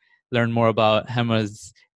to learn more about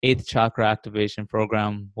Hema's 8th chakra activation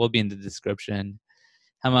program will be in the description.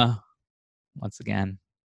 Hema, once again,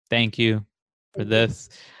 thank you for this.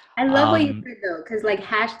 I love what you said though, because like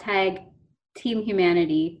hashtag Team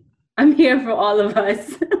Humanity. I'm here for all of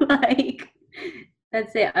us. Like,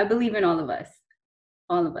 that's it. I believe in all of us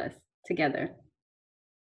together.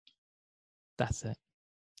 That's it.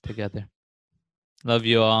 Together. Love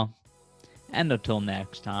you all. And until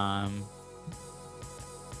next time,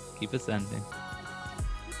 keep ascending.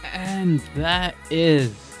 And that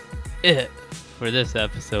is it for this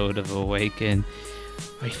episode of Awaken.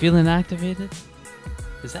 Are you feeling activated?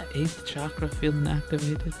 Is that 8th chakra feeling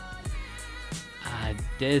activated? I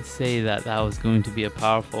did say that was going to be a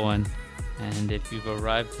powerful one. And if you've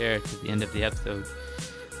arrived here to the end of the episode,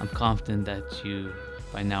 I'm confident that you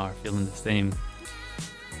by now are feeling the same.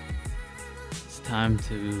 It's time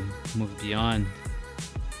to move beyond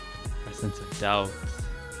our sense of doubt,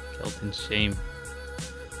 guilt, and shame.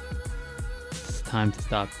 It's time to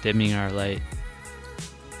stop dimming our light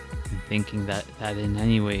and thinking that in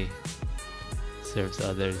any way serves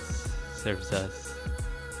others, serves us.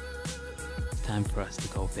 It's time for us to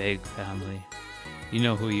go big, family. You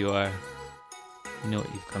know who you are. You know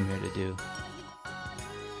what you've come here to do.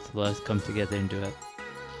 So let us come together and do it.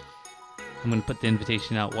 I'm going to put the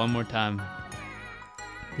invitation out one more time.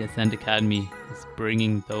 The Ascend Academy is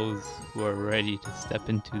bringing those who are ready to step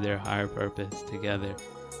into their higher purpose together.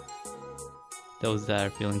 Those that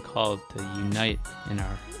are feeling called to unite in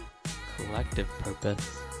our collective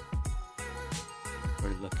purpose.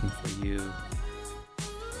 We're looking for you.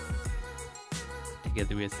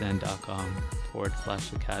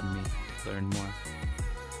 TogetherWeAscend.com/academy to learn more.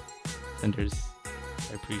 Ascenders,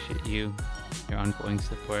 I appreciate you, your ongoing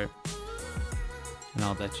support, and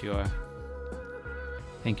all that you are.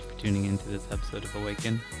 Thank you for tuning into this episode of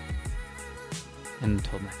Awaken, and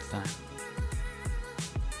until next time.